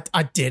 I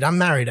did. I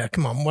married her.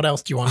 Come on, what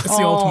else do you want? It's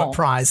the Oh. ultimate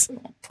prize.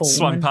 Poor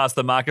Swung woman. past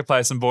the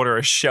marketplace and bought her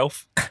a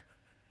shelf.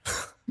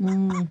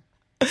 Going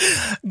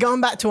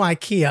back to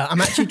IKEA,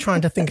 I'm actually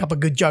trying to think up a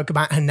good joke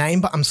about her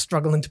name, but I'm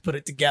struggling to put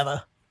it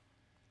together.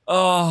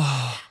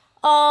 Oh.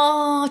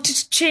 Oh,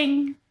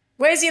 ching.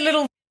 Where's your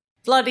little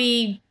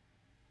bloody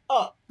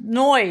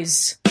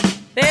noise?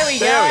 There we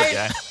go. There we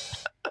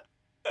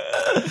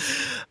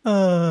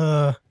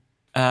go.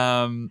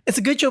 It's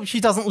a good job she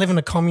doesn't live in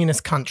a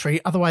communist country.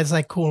 Otherwise,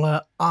 they call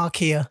her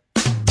Arkia.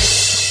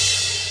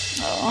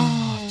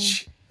 Oh,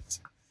 jeez.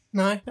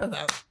 No?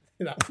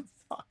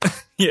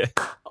 Yeah.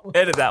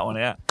 Edit that one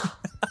out.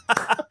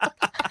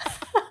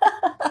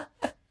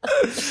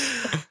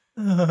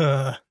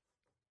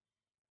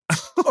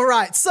 All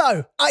right,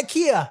 so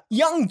IKEA,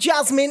 young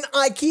Jasmine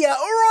IKEA. All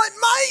right,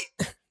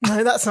 mate.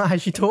 No, that's not how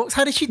she talks.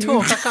 How does she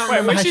talk? I can't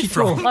remember where's how she she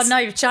from? talks. Oh, no,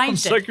 you've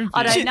changed I'm so it. confused.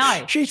 I don't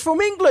know. She's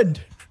from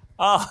England.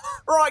 Oh,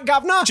 Right,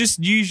 governor. just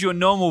use your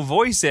normal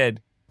voice,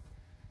 Ed.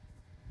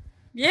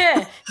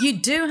 Yeah, you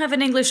do have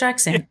an English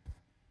accent.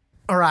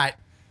 All right.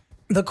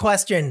 The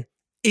question,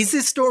 is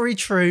this story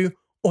true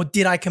or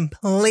did I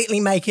completely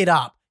make it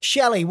up?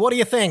 Shelley, what do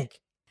you think?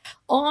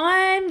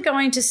 I'm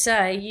going to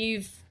say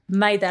you've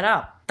made that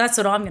up. That's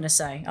what I'm going to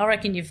say. I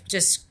reckon you've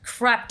just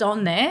crapped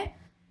on there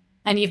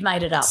and you've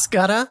made it up.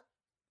 Scudder,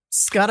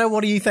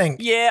 what do you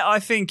think? Yeah, I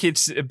think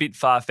it's a bit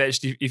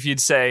far-fetched if you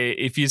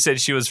said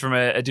she was from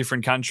a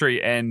different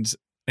country and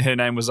her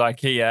name was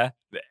IKEA,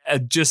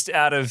 just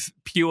out of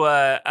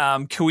pure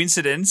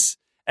coincidence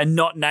and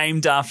not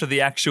named after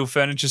the actual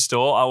furniture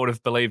store, I would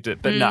have believed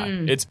it. But no,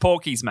 it's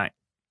Porky's, mate.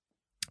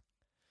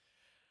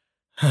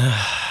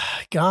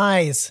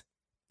 Guys,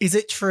 is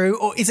it true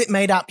or is it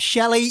made up?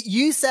 Shelley,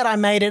 you said I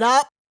made it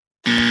up.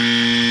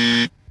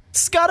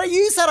 Scudder,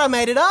 you said I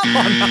made it up.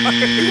 Oh,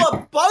 no. You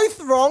are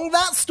both wrong.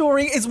 That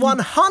story is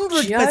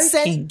 100%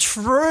 Joking.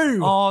 true.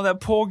 Oh,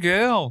 that poor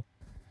girl.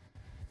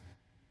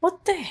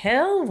 What the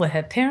hell were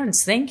her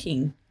parents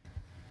thinking?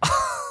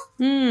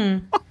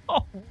 Oh,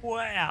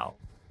 wow.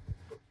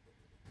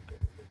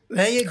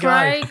 There you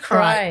Cray, go. cray.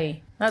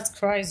 Right. That's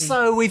crazy.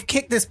 So we've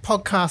kicked this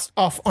podcast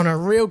off on a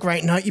real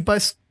great note. You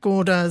both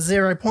scored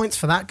 0 points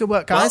for that. Good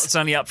work, Well, guys. it's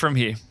only up from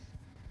here.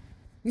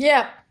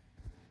 yeah.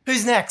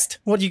 Who's next?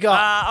 What do you got?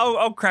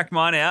 I'll crack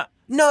mine out.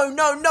 No,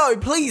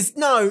 please,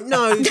 no,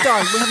 don't. We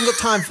haven't got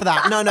time for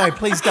that. No,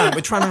 please don't.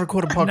 We're trying to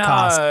record a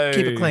podcast. No.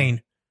 Keep it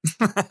clean.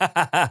 All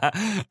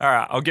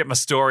right, I'll get my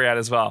story out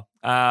as well.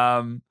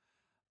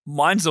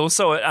 Mine's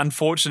also an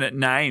unfortunate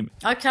name.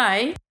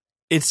 Okay.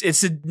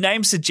 It's a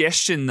name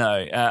suggestion,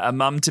 though. A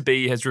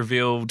mum-to-be has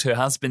revealed her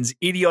husband's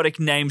idiotic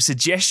name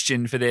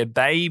suggestion for their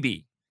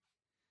baby.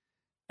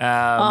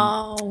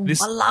 I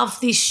love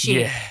this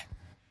shit. Yeah.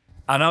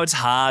 I know it's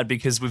hard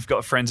because we've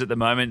got friends at the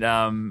moment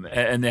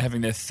and they're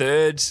having their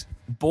third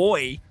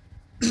boy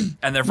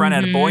and they've run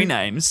out of boy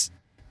names.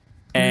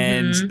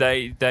 And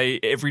they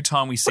every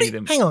time we see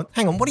them. Hang on.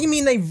 What do you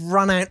mean they've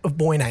run out of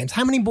boy names?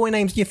 How many boy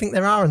names do you think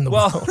there are in the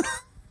world?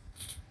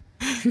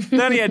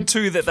 They only had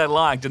 2 that they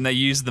liked and they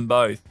used them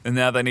both. And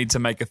now they need to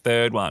make a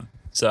third one.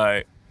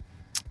 So,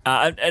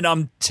 and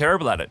I'm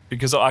terrible at it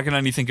because I can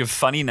only think of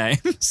funny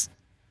names.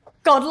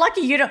 God,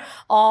 lucky you don't.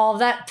 Oh,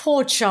 that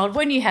poor child.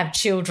 When you have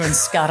children,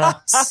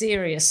 Scudder,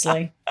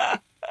 seriously.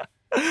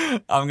 I'm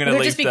going to leave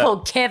It'll just be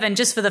called Kevin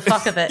just for the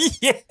fuck of it.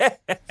 Yeah.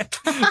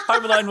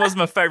 Home Alone was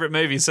my favourite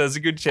movie, so there's a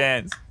good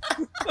chance.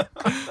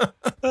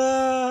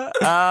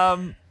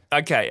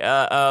 Okay,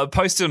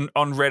 post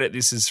on Reddit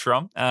this is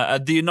from.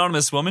 The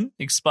anonymous woman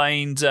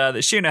explained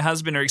that she and her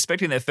husband are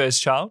expecting their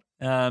first child.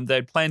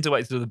 They'd planned to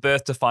wait till the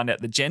birth to find out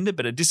the gender,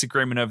 but a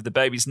disagreement over the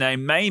baby's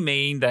name may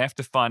mean they have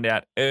to find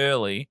out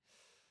early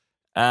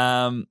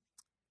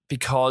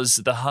because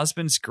the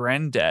husband's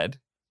granddad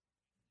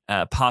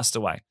passed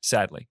away,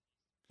 sadly.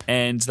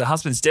 And the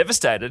husband's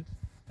devastated.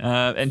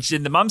 And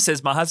the mum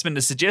says, my husband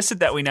has suggested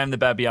that we name the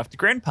baby after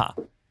Grandpa,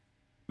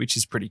 which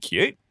is pretty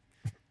cute.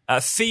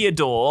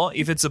 Theodore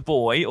if it's a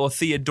boy or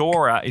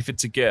Theodora if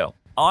it's a girl.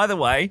 Either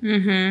way,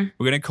 we're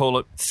going to call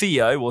it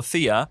Theo or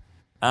Thea,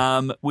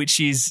 which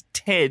is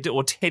Ted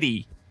or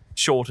Teddy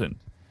shortened.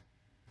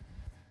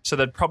 So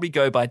they'd probably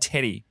go by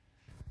Teddy.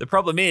 The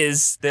problem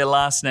is their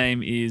last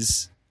name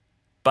is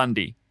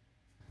Bundy.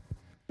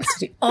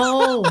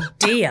 Oh,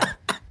 dear.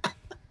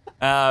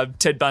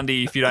 Ted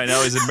Bundy, if you don't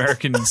know, is an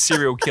American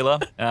serial killer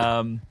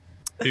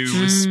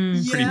who was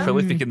pretty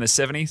prolific in the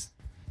 70s.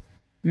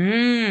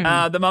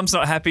 The mum's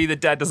not happy. The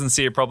dad doesn't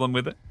see a problem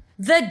with it.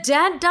 The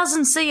dad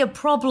doesn't see a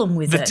problem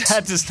with it. The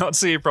dad does not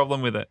see a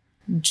problem with it.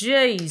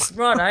 Jeez,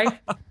 righto.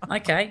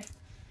 Okay.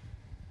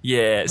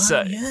 Yeah,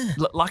 so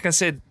like I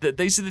said,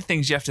 these are the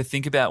things you have to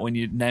think about when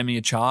you're naming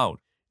a child.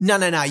 No.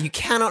 You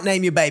cannot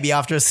name your baby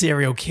after a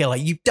serial killer.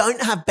 You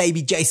don't have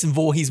baby Jason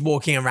Voorhees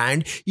walking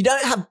around. You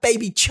don't have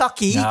baby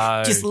Chucky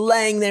just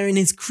laying there in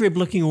his crib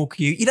looking all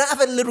cute. You don't have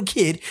a little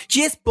kid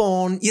just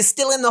born. You're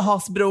still in the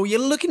hospital.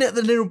 You're looking at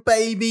the little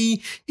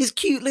baby, his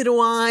cute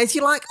little eyes.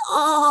 You're like,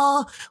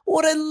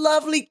 what a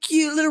lovely,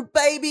 cute little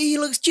baby. He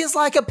looks just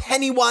like a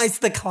Pennywise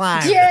the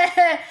Clown.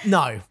 Yeah.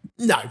 No,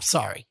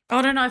 sorry.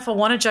 I don't know if I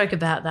want to joke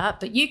about that,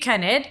 but you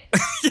can, Ed.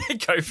 Yeah,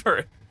 go for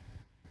it.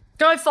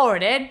 Go for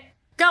it, Ed.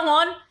 Go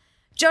on.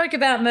 Joke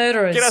about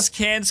murderers. Get us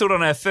cancelled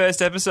on our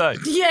first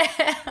episode. Yeah.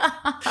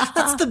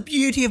 That's the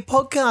beauty of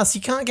podcasts.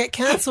 You can't get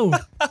cancelled.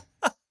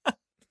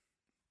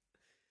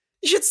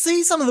 You should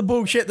see some of the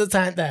bullshit that's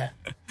out there.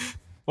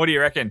 What do you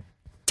reckon?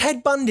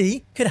 Ted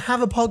Bundy could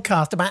have a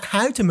podcast about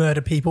how to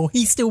murder people.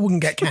 He still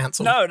wouldn't get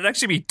cancelled. No, it'd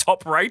actually be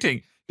top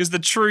rating because the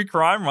true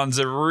crime ones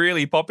are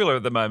really popular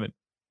at the moment.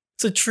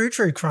 It's a true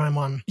crime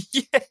one.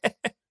 Yeah.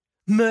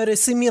 Murder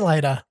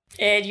Simulator.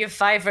 Ed, your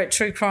favourite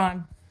true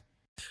crime.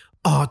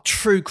 Oh,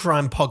 true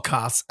crime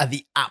podcasts are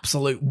the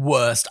absolute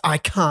worst. I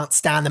can't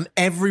stand them.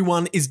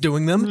 Everyone is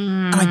doing them,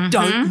 and I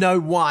don't know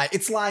why.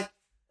 It's like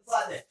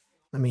this.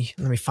 Let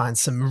me find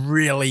some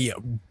really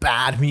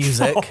bad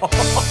music.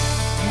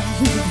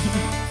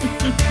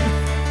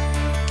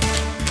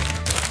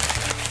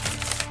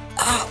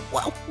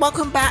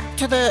 Welcome back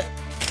to the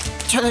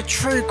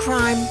true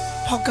crime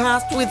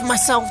podcast with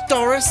myself,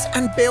 Doris,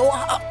 and Bill.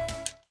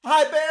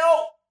 Hi,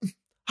 Bill.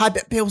 Hi,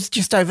 Bill's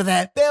just over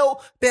there.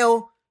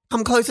 Bill.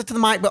 Come closer to the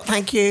mic, but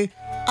thank you.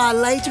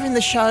 Later in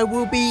the show,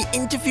 we'll be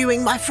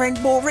interviewing my friend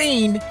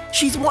Maureen.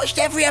 She's watched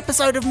every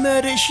episode of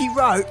Murder, She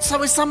Wrote,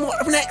 so is somewhat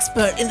of an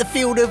expert in the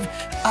field of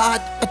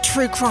a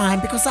true crime,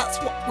 because that's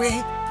what we're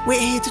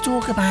here to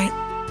talk about.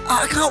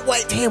 I can't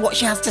wait to hear what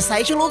she has to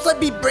say. She'll also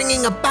be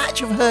bringing a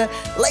batch of her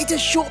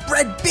latest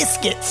shortbread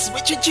biscuits,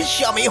 which are just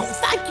yummy. Oh,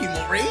 thank you,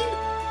 Maureen.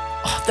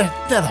 Oh,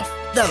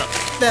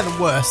 they're the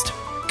worst.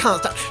 Can't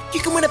stop.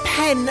 You can win a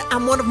pen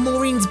and one of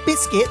Maureen's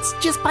biscuits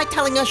just by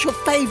telling us your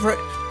favourite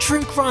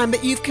true crime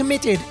that you've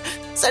committed.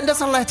 Send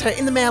us a letter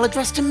in the mail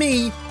addressed to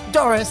me,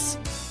 Doris,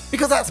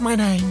 because that's my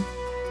name.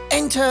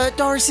 Enter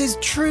Doris's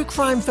True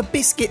Crime for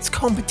Biscuits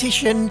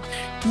competition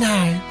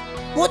now.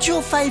 What's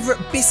your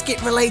favourite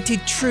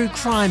biscuit-related true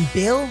crime,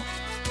 Bill?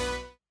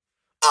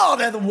 Oh,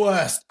 they're the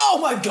worst. Oh,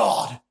 my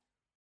God.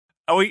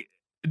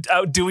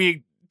 Do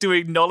we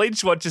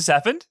acknowledge what just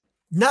happened?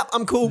 Nope,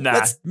 I'm cool.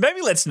 Nah,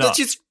 maybe let's not. Let's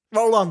just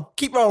roll on.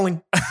 Keep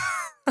rolling.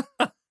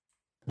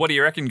 What do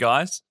you reckon,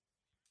 guys?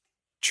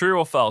 True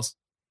or false?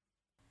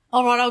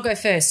 All right, I'll go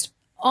first.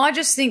 I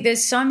just think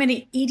there's so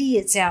many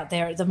idiots out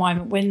there at the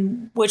moment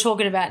when we're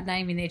talking about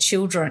naming their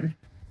children.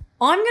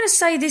 I'm going to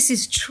say this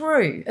is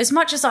true. As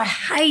much as I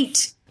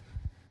hate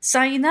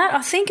saying that,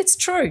 I think it's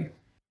true.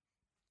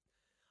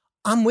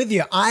 I'm with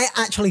you. I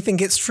actually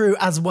think it's true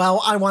as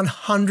well. I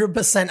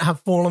 100%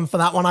 have fallen for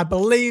that one. I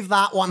believe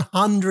that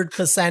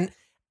 100%.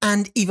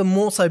 And even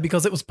more so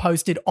because it was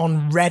posted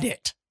on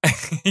Reddit.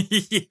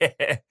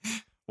 Yeah.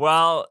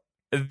 Well,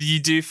 you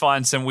do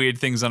find some weird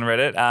things on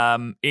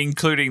Reddit,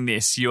 including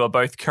this. You are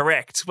both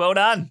correct. Well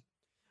done.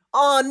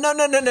 Oh,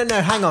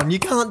 no. Hang on. You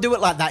can't do it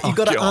like that. You've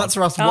got to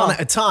answer us one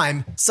at a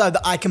time so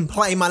that I can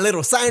play my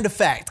little sound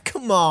effect.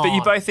 Come on. But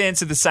you both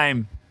answered the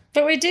same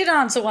But we did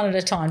answer one at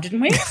a time,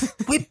 didn't we?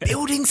 We're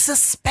building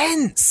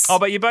suspense. Oh,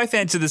 but you both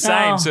answer the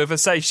same. Oh. So if I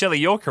say, Shelley,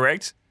 you're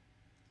correct,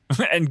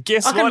 and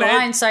guess I can what, lie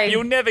Ed? and say-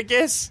 You'll never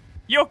guess.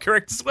 You're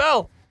correct as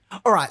well.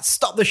 All right,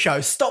 stop the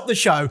show. Stop the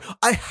show.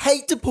 I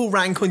hate to pull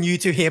rank on you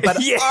two here, but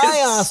Yes. I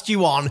asked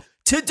you on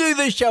to do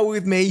the show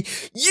with me.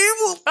 You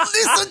will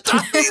listen to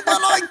me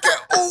when I get...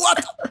 Oh,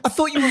 I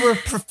thought you were a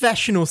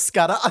professional,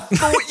 Scudder. I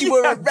thought you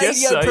were Yeah, a I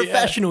guess radio so, yeah.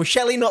 professional.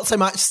 Shelley, not so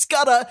much.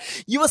 Scudder,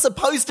 you are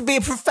supposed to be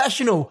a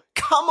professional.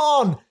 Come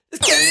on.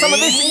 Let's get some of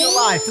this in your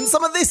life and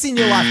some of this in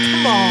your life.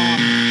 Come on.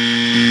 Do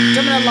you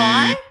want me to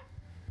lie?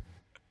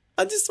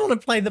 I just want to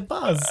play the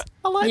buzz.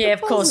 I like Yeah, the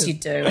of course buzzes. you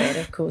do, Ed.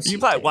 Of course You you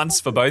play do. it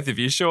once for both of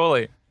you,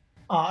 surely.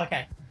 Oh,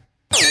 okay.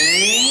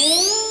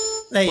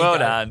 There you Well go.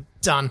 done.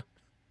 Done.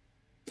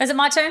 Is it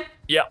my turn?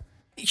 Yep.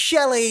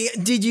 Shelley,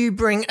 did you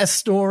bring a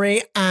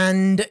story,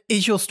 and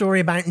is your story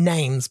about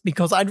names?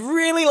 Because I'd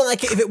really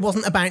like it if it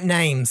wasn't about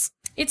names.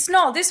 It's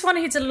not. This one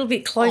hits a little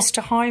bit close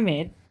to home,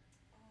 Ed.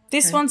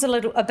 This one's a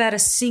little about a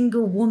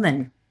single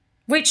woman,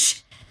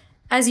 which,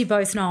 as you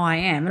both know, I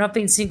am, and I've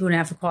been single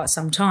now for quite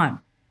some time.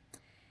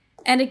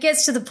 And it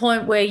gets to the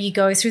point where you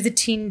go through the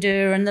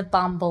Tinder and the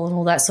Bumble and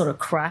all that sort of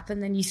crap,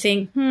 and then you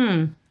think,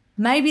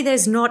 maybe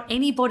there's not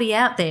anybody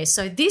out there.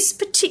 So this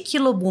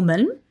particular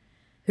woman,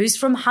 who's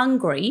from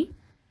Hungary,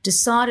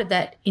 decided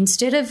that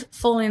instead of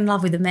falling in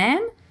love with a man,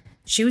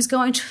 she was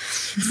going to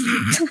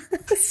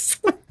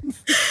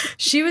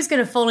she was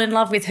going to fall in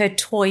love with her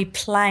toy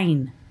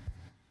plane.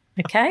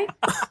 Okay?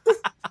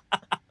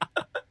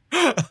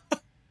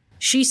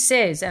 She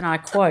says, and I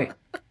quote,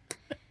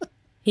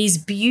 "He's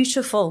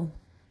beautiful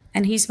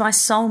and he's my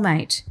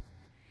soulmate.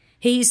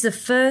 He's the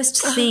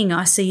first thing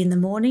I see in the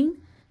morning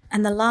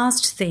and the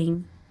last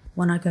thing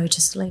when I go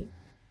to sleep.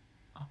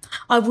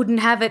 I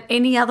wouldn't have it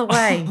any other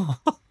way.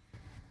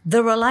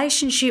 The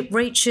relationship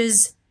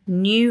reaches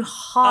new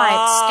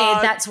heights."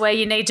 Ed, that's where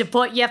you need to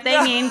put your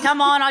thing in.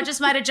 Come on, I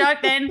just made a joke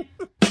then.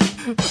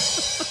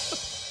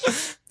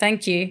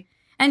 Thank you.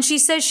 And she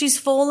says she's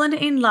fallen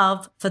in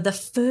love for the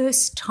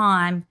first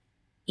time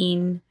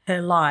in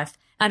her life.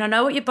 And I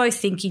know what you're both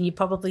thinking. You're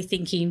probably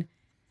thinking,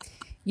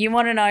 you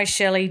want to know,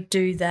 Shelley,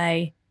 do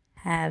they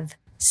have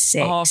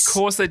sex? Oh, of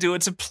course they do.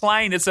 It's a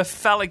plane. It's a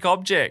phallic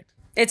object.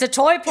 It's a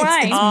toy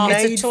plane. It's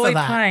made It's a for toy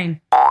that. plane.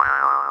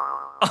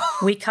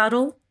 We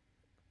cuddle,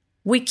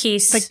 we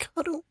kiss, They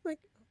cuddle.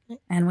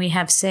 and we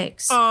have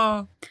sex.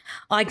 Oh.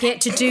 I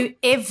get to do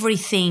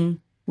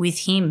everything with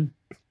him.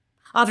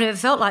 I've never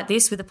felt like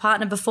this with a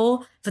partner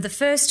before. For the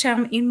first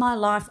time in my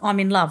life, I'm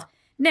in love.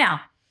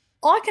 Now,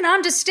 I can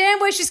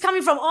understand where she's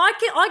coming from. I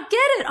get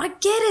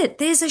it.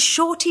 There's a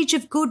shortage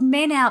of good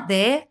men out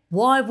there.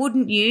 Why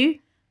wouldn't you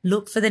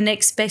look for the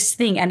next best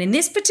thing? And in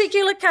this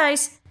particular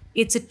case,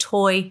 it's a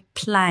toy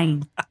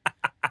plane.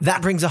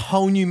 That brings a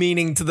whole new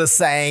meaning to the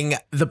saying,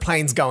 the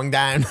plane's going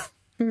down.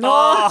 He's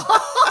got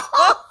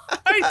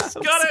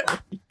it.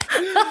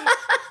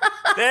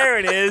 There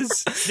it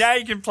is. Now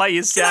you can play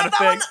your sound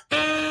effect.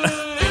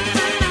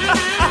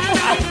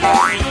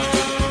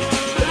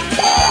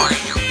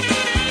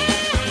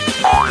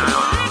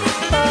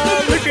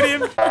 Look at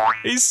him.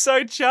 He's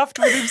so chuffed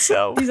with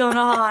himself. He's on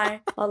a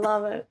high. I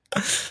love it.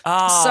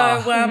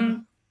 Ah,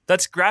 So,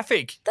 that's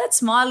graphic.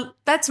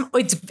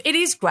 it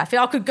is graphic.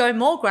 I could go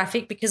more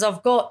graphic because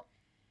I've got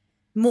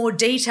more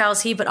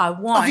details here, but I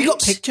won't. Have you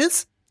got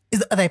pictures?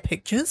 Are there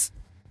pictures?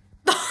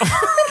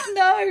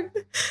 No.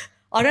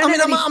 I don't I mean,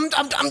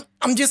 have any-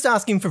 I'm just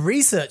asking for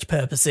research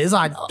purposes.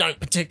 I don't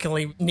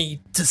particularly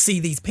need to see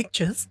these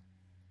pictures.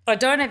 I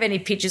don't have any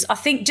pictures. I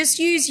think just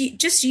use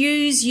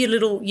your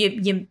little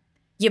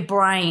your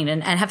brain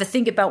and have a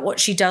think about what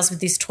she does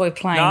with this toy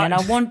plane. No. And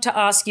I want to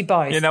ask you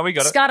both. Yeah, no, we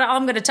got it. Scudder,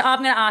 I'm going to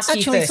ask you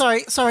Actually,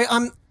 first. sorry,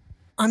 I'm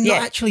Yeah.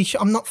 not actually.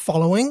 I'm not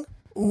following.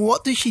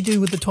 What does she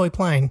do with the toy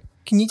plane?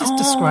 Can you just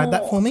describe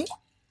that for me?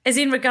 As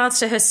in regards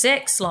to her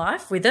sex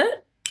life with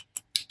it.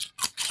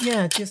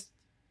 Yeah, just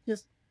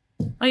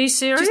Are you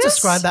serious? just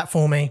describe that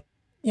for me.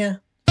 Yeah.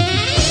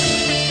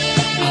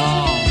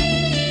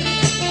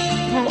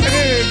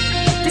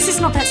 This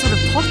is not that sort of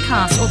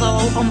podcast, although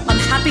I'm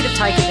happy to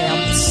take it there.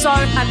 I'm so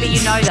happy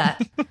you know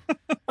that.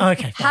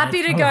 Okay. fine.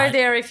 Happy to All go right.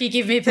 there if you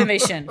give me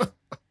permission.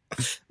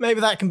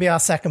 Maybe that can be our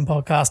second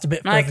podcast a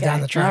bit further Okay.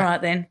 down the track. All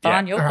right then.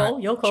 Fine. Yeah. Your All call.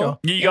 right. Your call. Sure.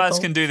 You Your guys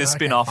call. can do the Okay,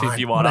 spin off fine, if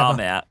you want. whatever. I'm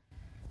out.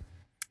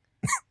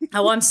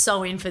 Oh, I'm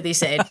so in for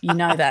this, Ed. You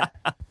know that.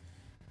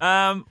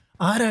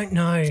 I don't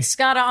know.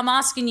 Scudder, I'm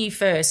asking you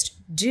first.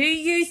 Do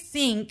you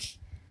think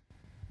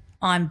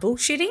I'm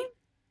bullshitting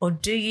or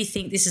do you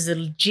think this is a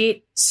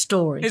legit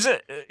story? Is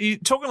it? Are you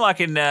talking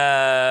like in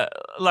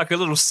like a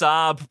little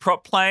Saab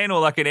prop plane or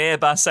like an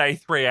Airbus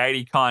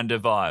A380 kind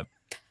of vibe?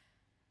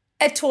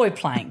 A toy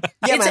plane.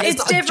 Yeah, it's man, it's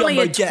not definitely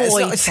a jumbo jet.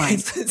 toy It's plane.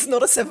 not, it's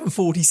not a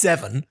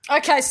 747.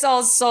 Okay,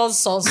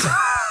 soz.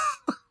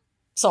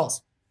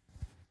 Soz.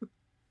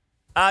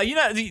 You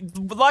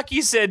know, like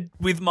you said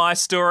with my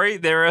story,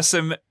 there are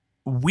some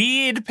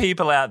weird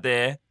people out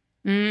there.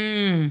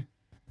 Mm.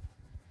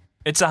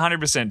 It's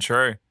 100%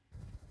 true.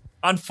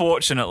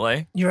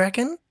 Unfortunately. You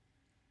reckon?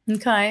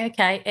 Okay.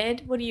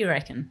 Ed, what do you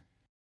reckon?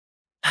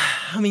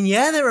 I mean,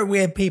 yeah, there are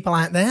weird people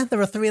out there.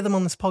 There are 3 of them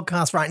on this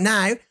podcast right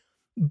now,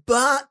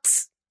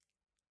 but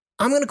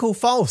I'm going to call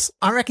false.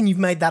 I reckon you've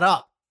made that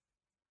up.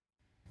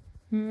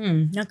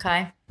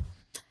 Okay.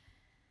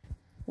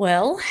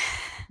 Well,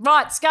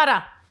 right,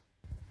 Scudder.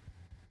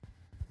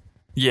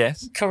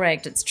 Yes.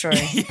 Correct, it's true.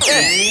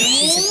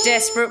 She's a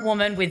desperate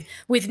woman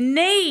with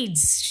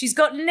needs. She's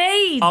got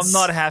needs. I'm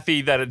not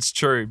happy that it's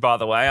true, by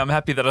the way. I'm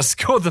happy that I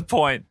scored the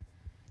point.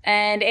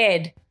 And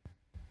Ed.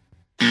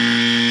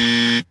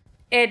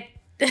 Yep.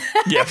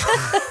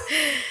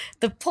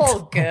 The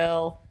poor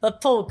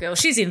girl.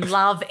 She's in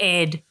love,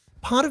 Ed.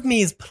 Part of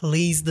me is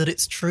pleased that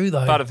it's true,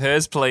 though. Part of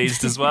her's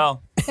pleased as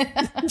well.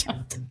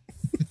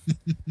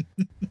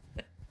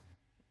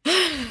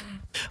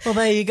 Well,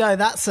 there you go.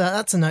 That's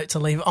a note to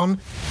leave on.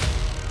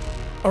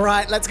 All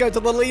right, let's go to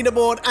the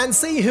leaderboard and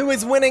see who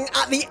is winning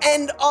at the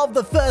end of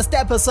the first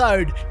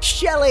episode.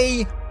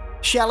 Shelley,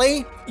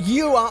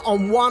 you are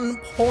on 1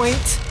 point.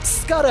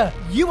 Scudder,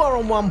 you are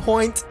on 1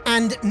 point.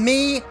 And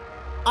me,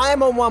 I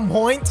am on 1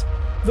 point.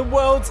 The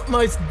world's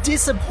most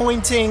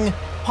disappointing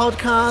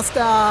podcast.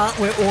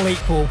 We're all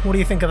equal. What do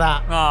you think of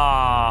that?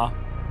 Ah,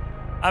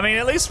 I mean,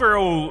 at least we're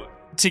all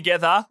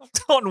together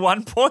on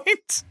 1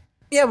 point.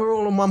 Yeah, we're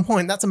all on 1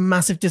 point. That's a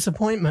massive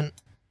disappointment.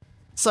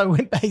 So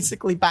we're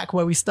basically back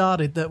where we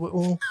started, that we're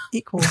all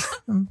equal.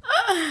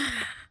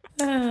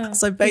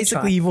 So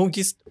basically, you've all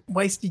just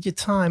wasted your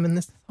time, and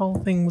this whole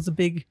thing was a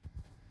big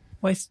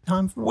waste of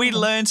time for all. We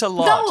learnt a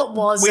lot. No, it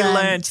wasn't. We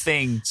learnt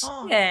things.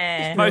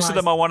 Yeah. Most of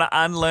them I want to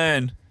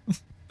unlearn,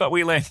 but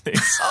we learned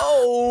things.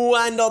 Oh,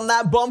 and on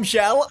that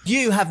bombshell,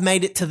 you have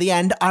made it to the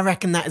end. I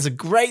reckon that is a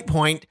great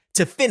point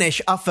to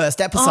finish our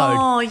first episode.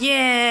 Oh,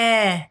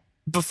 yeah.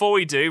 Before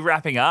we do,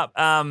 wrapping up,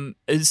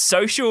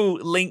 social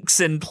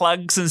links and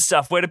plugs and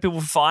stuff, where do people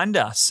find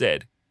us,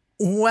 Ed?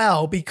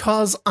 Well,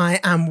 because I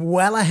am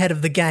well ahead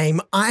of the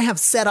game, I have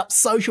set up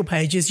social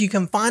pages. You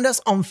can find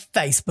us on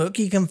Facebook.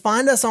 You can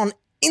find us on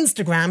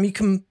Instagram. You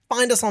can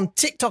find us on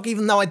TikTok,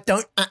 even though I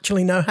don't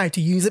actually know how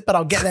to use it, but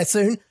I'll get there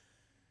soon.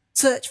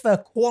 Search for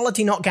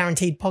Quality Not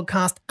Guaranteed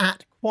Podcast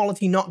at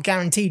Quality Not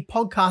Guaranteed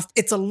Podcast.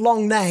 It's a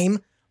long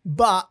name,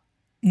 but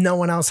no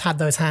one else had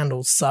those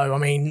handles. So, I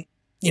mean,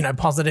 you know,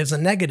 positives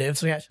and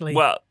negatives. We actually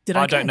did.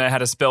 I don't know how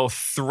to spell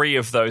 3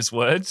 of those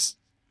words,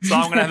 so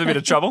I'm going to have a bit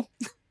of trouble.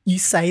 You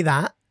say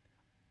that.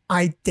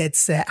 I dead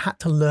set had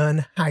to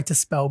learn how to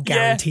spell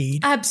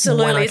guaranteed. Yeah,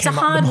 absolutely. It's a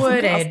hard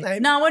word, Ed.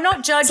 Name. No, we're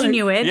not judging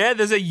you, Ed. Yeah,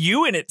 there's a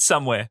U in it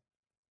somewhere.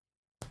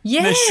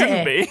 Yeah. There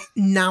shouldn't be.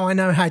 Now I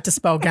know how to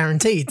spell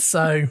guaranteed,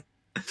 so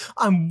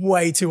I'm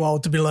way too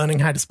old to be learning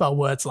how to spell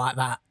words like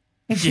that.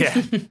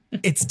 Yeah.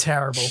 It's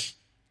terrible.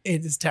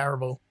 It is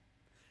terrible.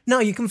 No,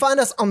 you can find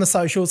us on the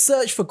socials.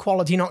 Search for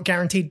Quality Not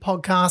Guaranteed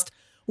Podcast.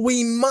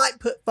 We might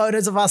put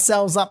photos of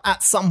ourselves up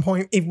at some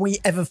point if we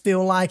ever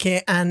feel like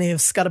it, and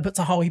if Scudder puts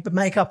a whole heap of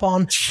makeup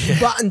on. Yeah.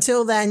 But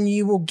until then,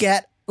 you will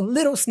get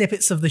little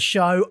snippets of the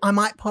show. I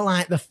might pull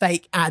out the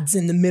fake ads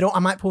in the middle. I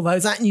might pull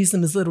those out and use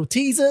them as little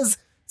teasers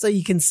so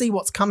you can see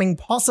what's coming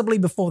possibly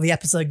before the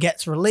episode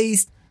gets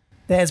released.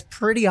 There's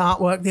pretty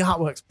artwork. The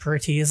artwork's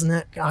pretty, isn't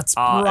it? God, it's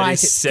bright. It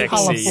is it's sexy,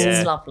 colourful. yeah.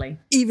 It's lovely.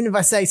 Even if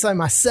I say so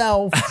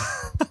myself.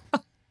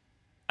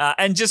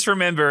 And just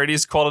remember, it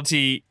is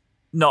quality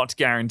not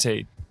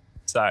guaranteed.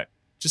 So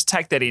just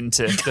take that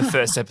into the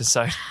first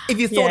episode. If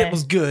you thought it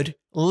was good,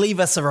 leave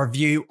us a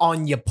review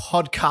on your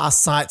podcast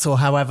sites or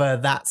however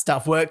that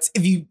stuff works.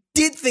 If you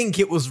did think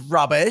it was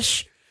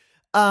rubbish,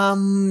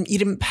 you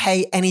didn't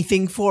pay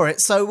anything for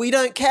it, so we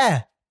don't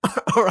care.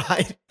 All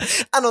right.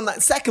 And on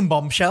that second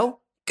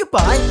bombshell,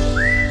 goodbye.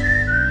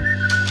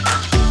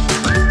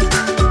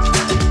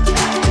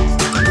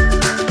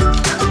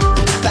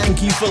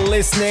 Thank you for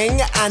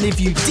listening, and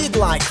if you did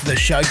like the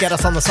show, get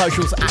us on the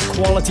socials at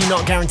Quality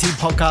Not Guaranteed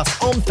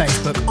Podcast on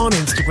Facebook, on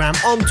Instagram,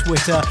 on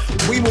Twitter.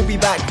 We will be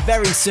back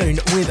very soon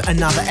with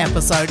another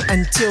episode.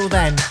 Until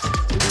then,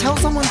 tell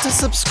someone to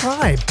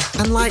subscribe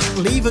and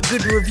leave a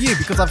good review,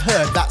 because I've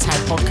heard that's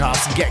how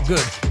podcasts get good.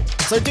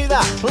 So do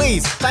that,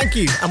 please. Thank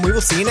you, and we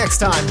will see you next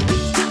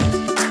time.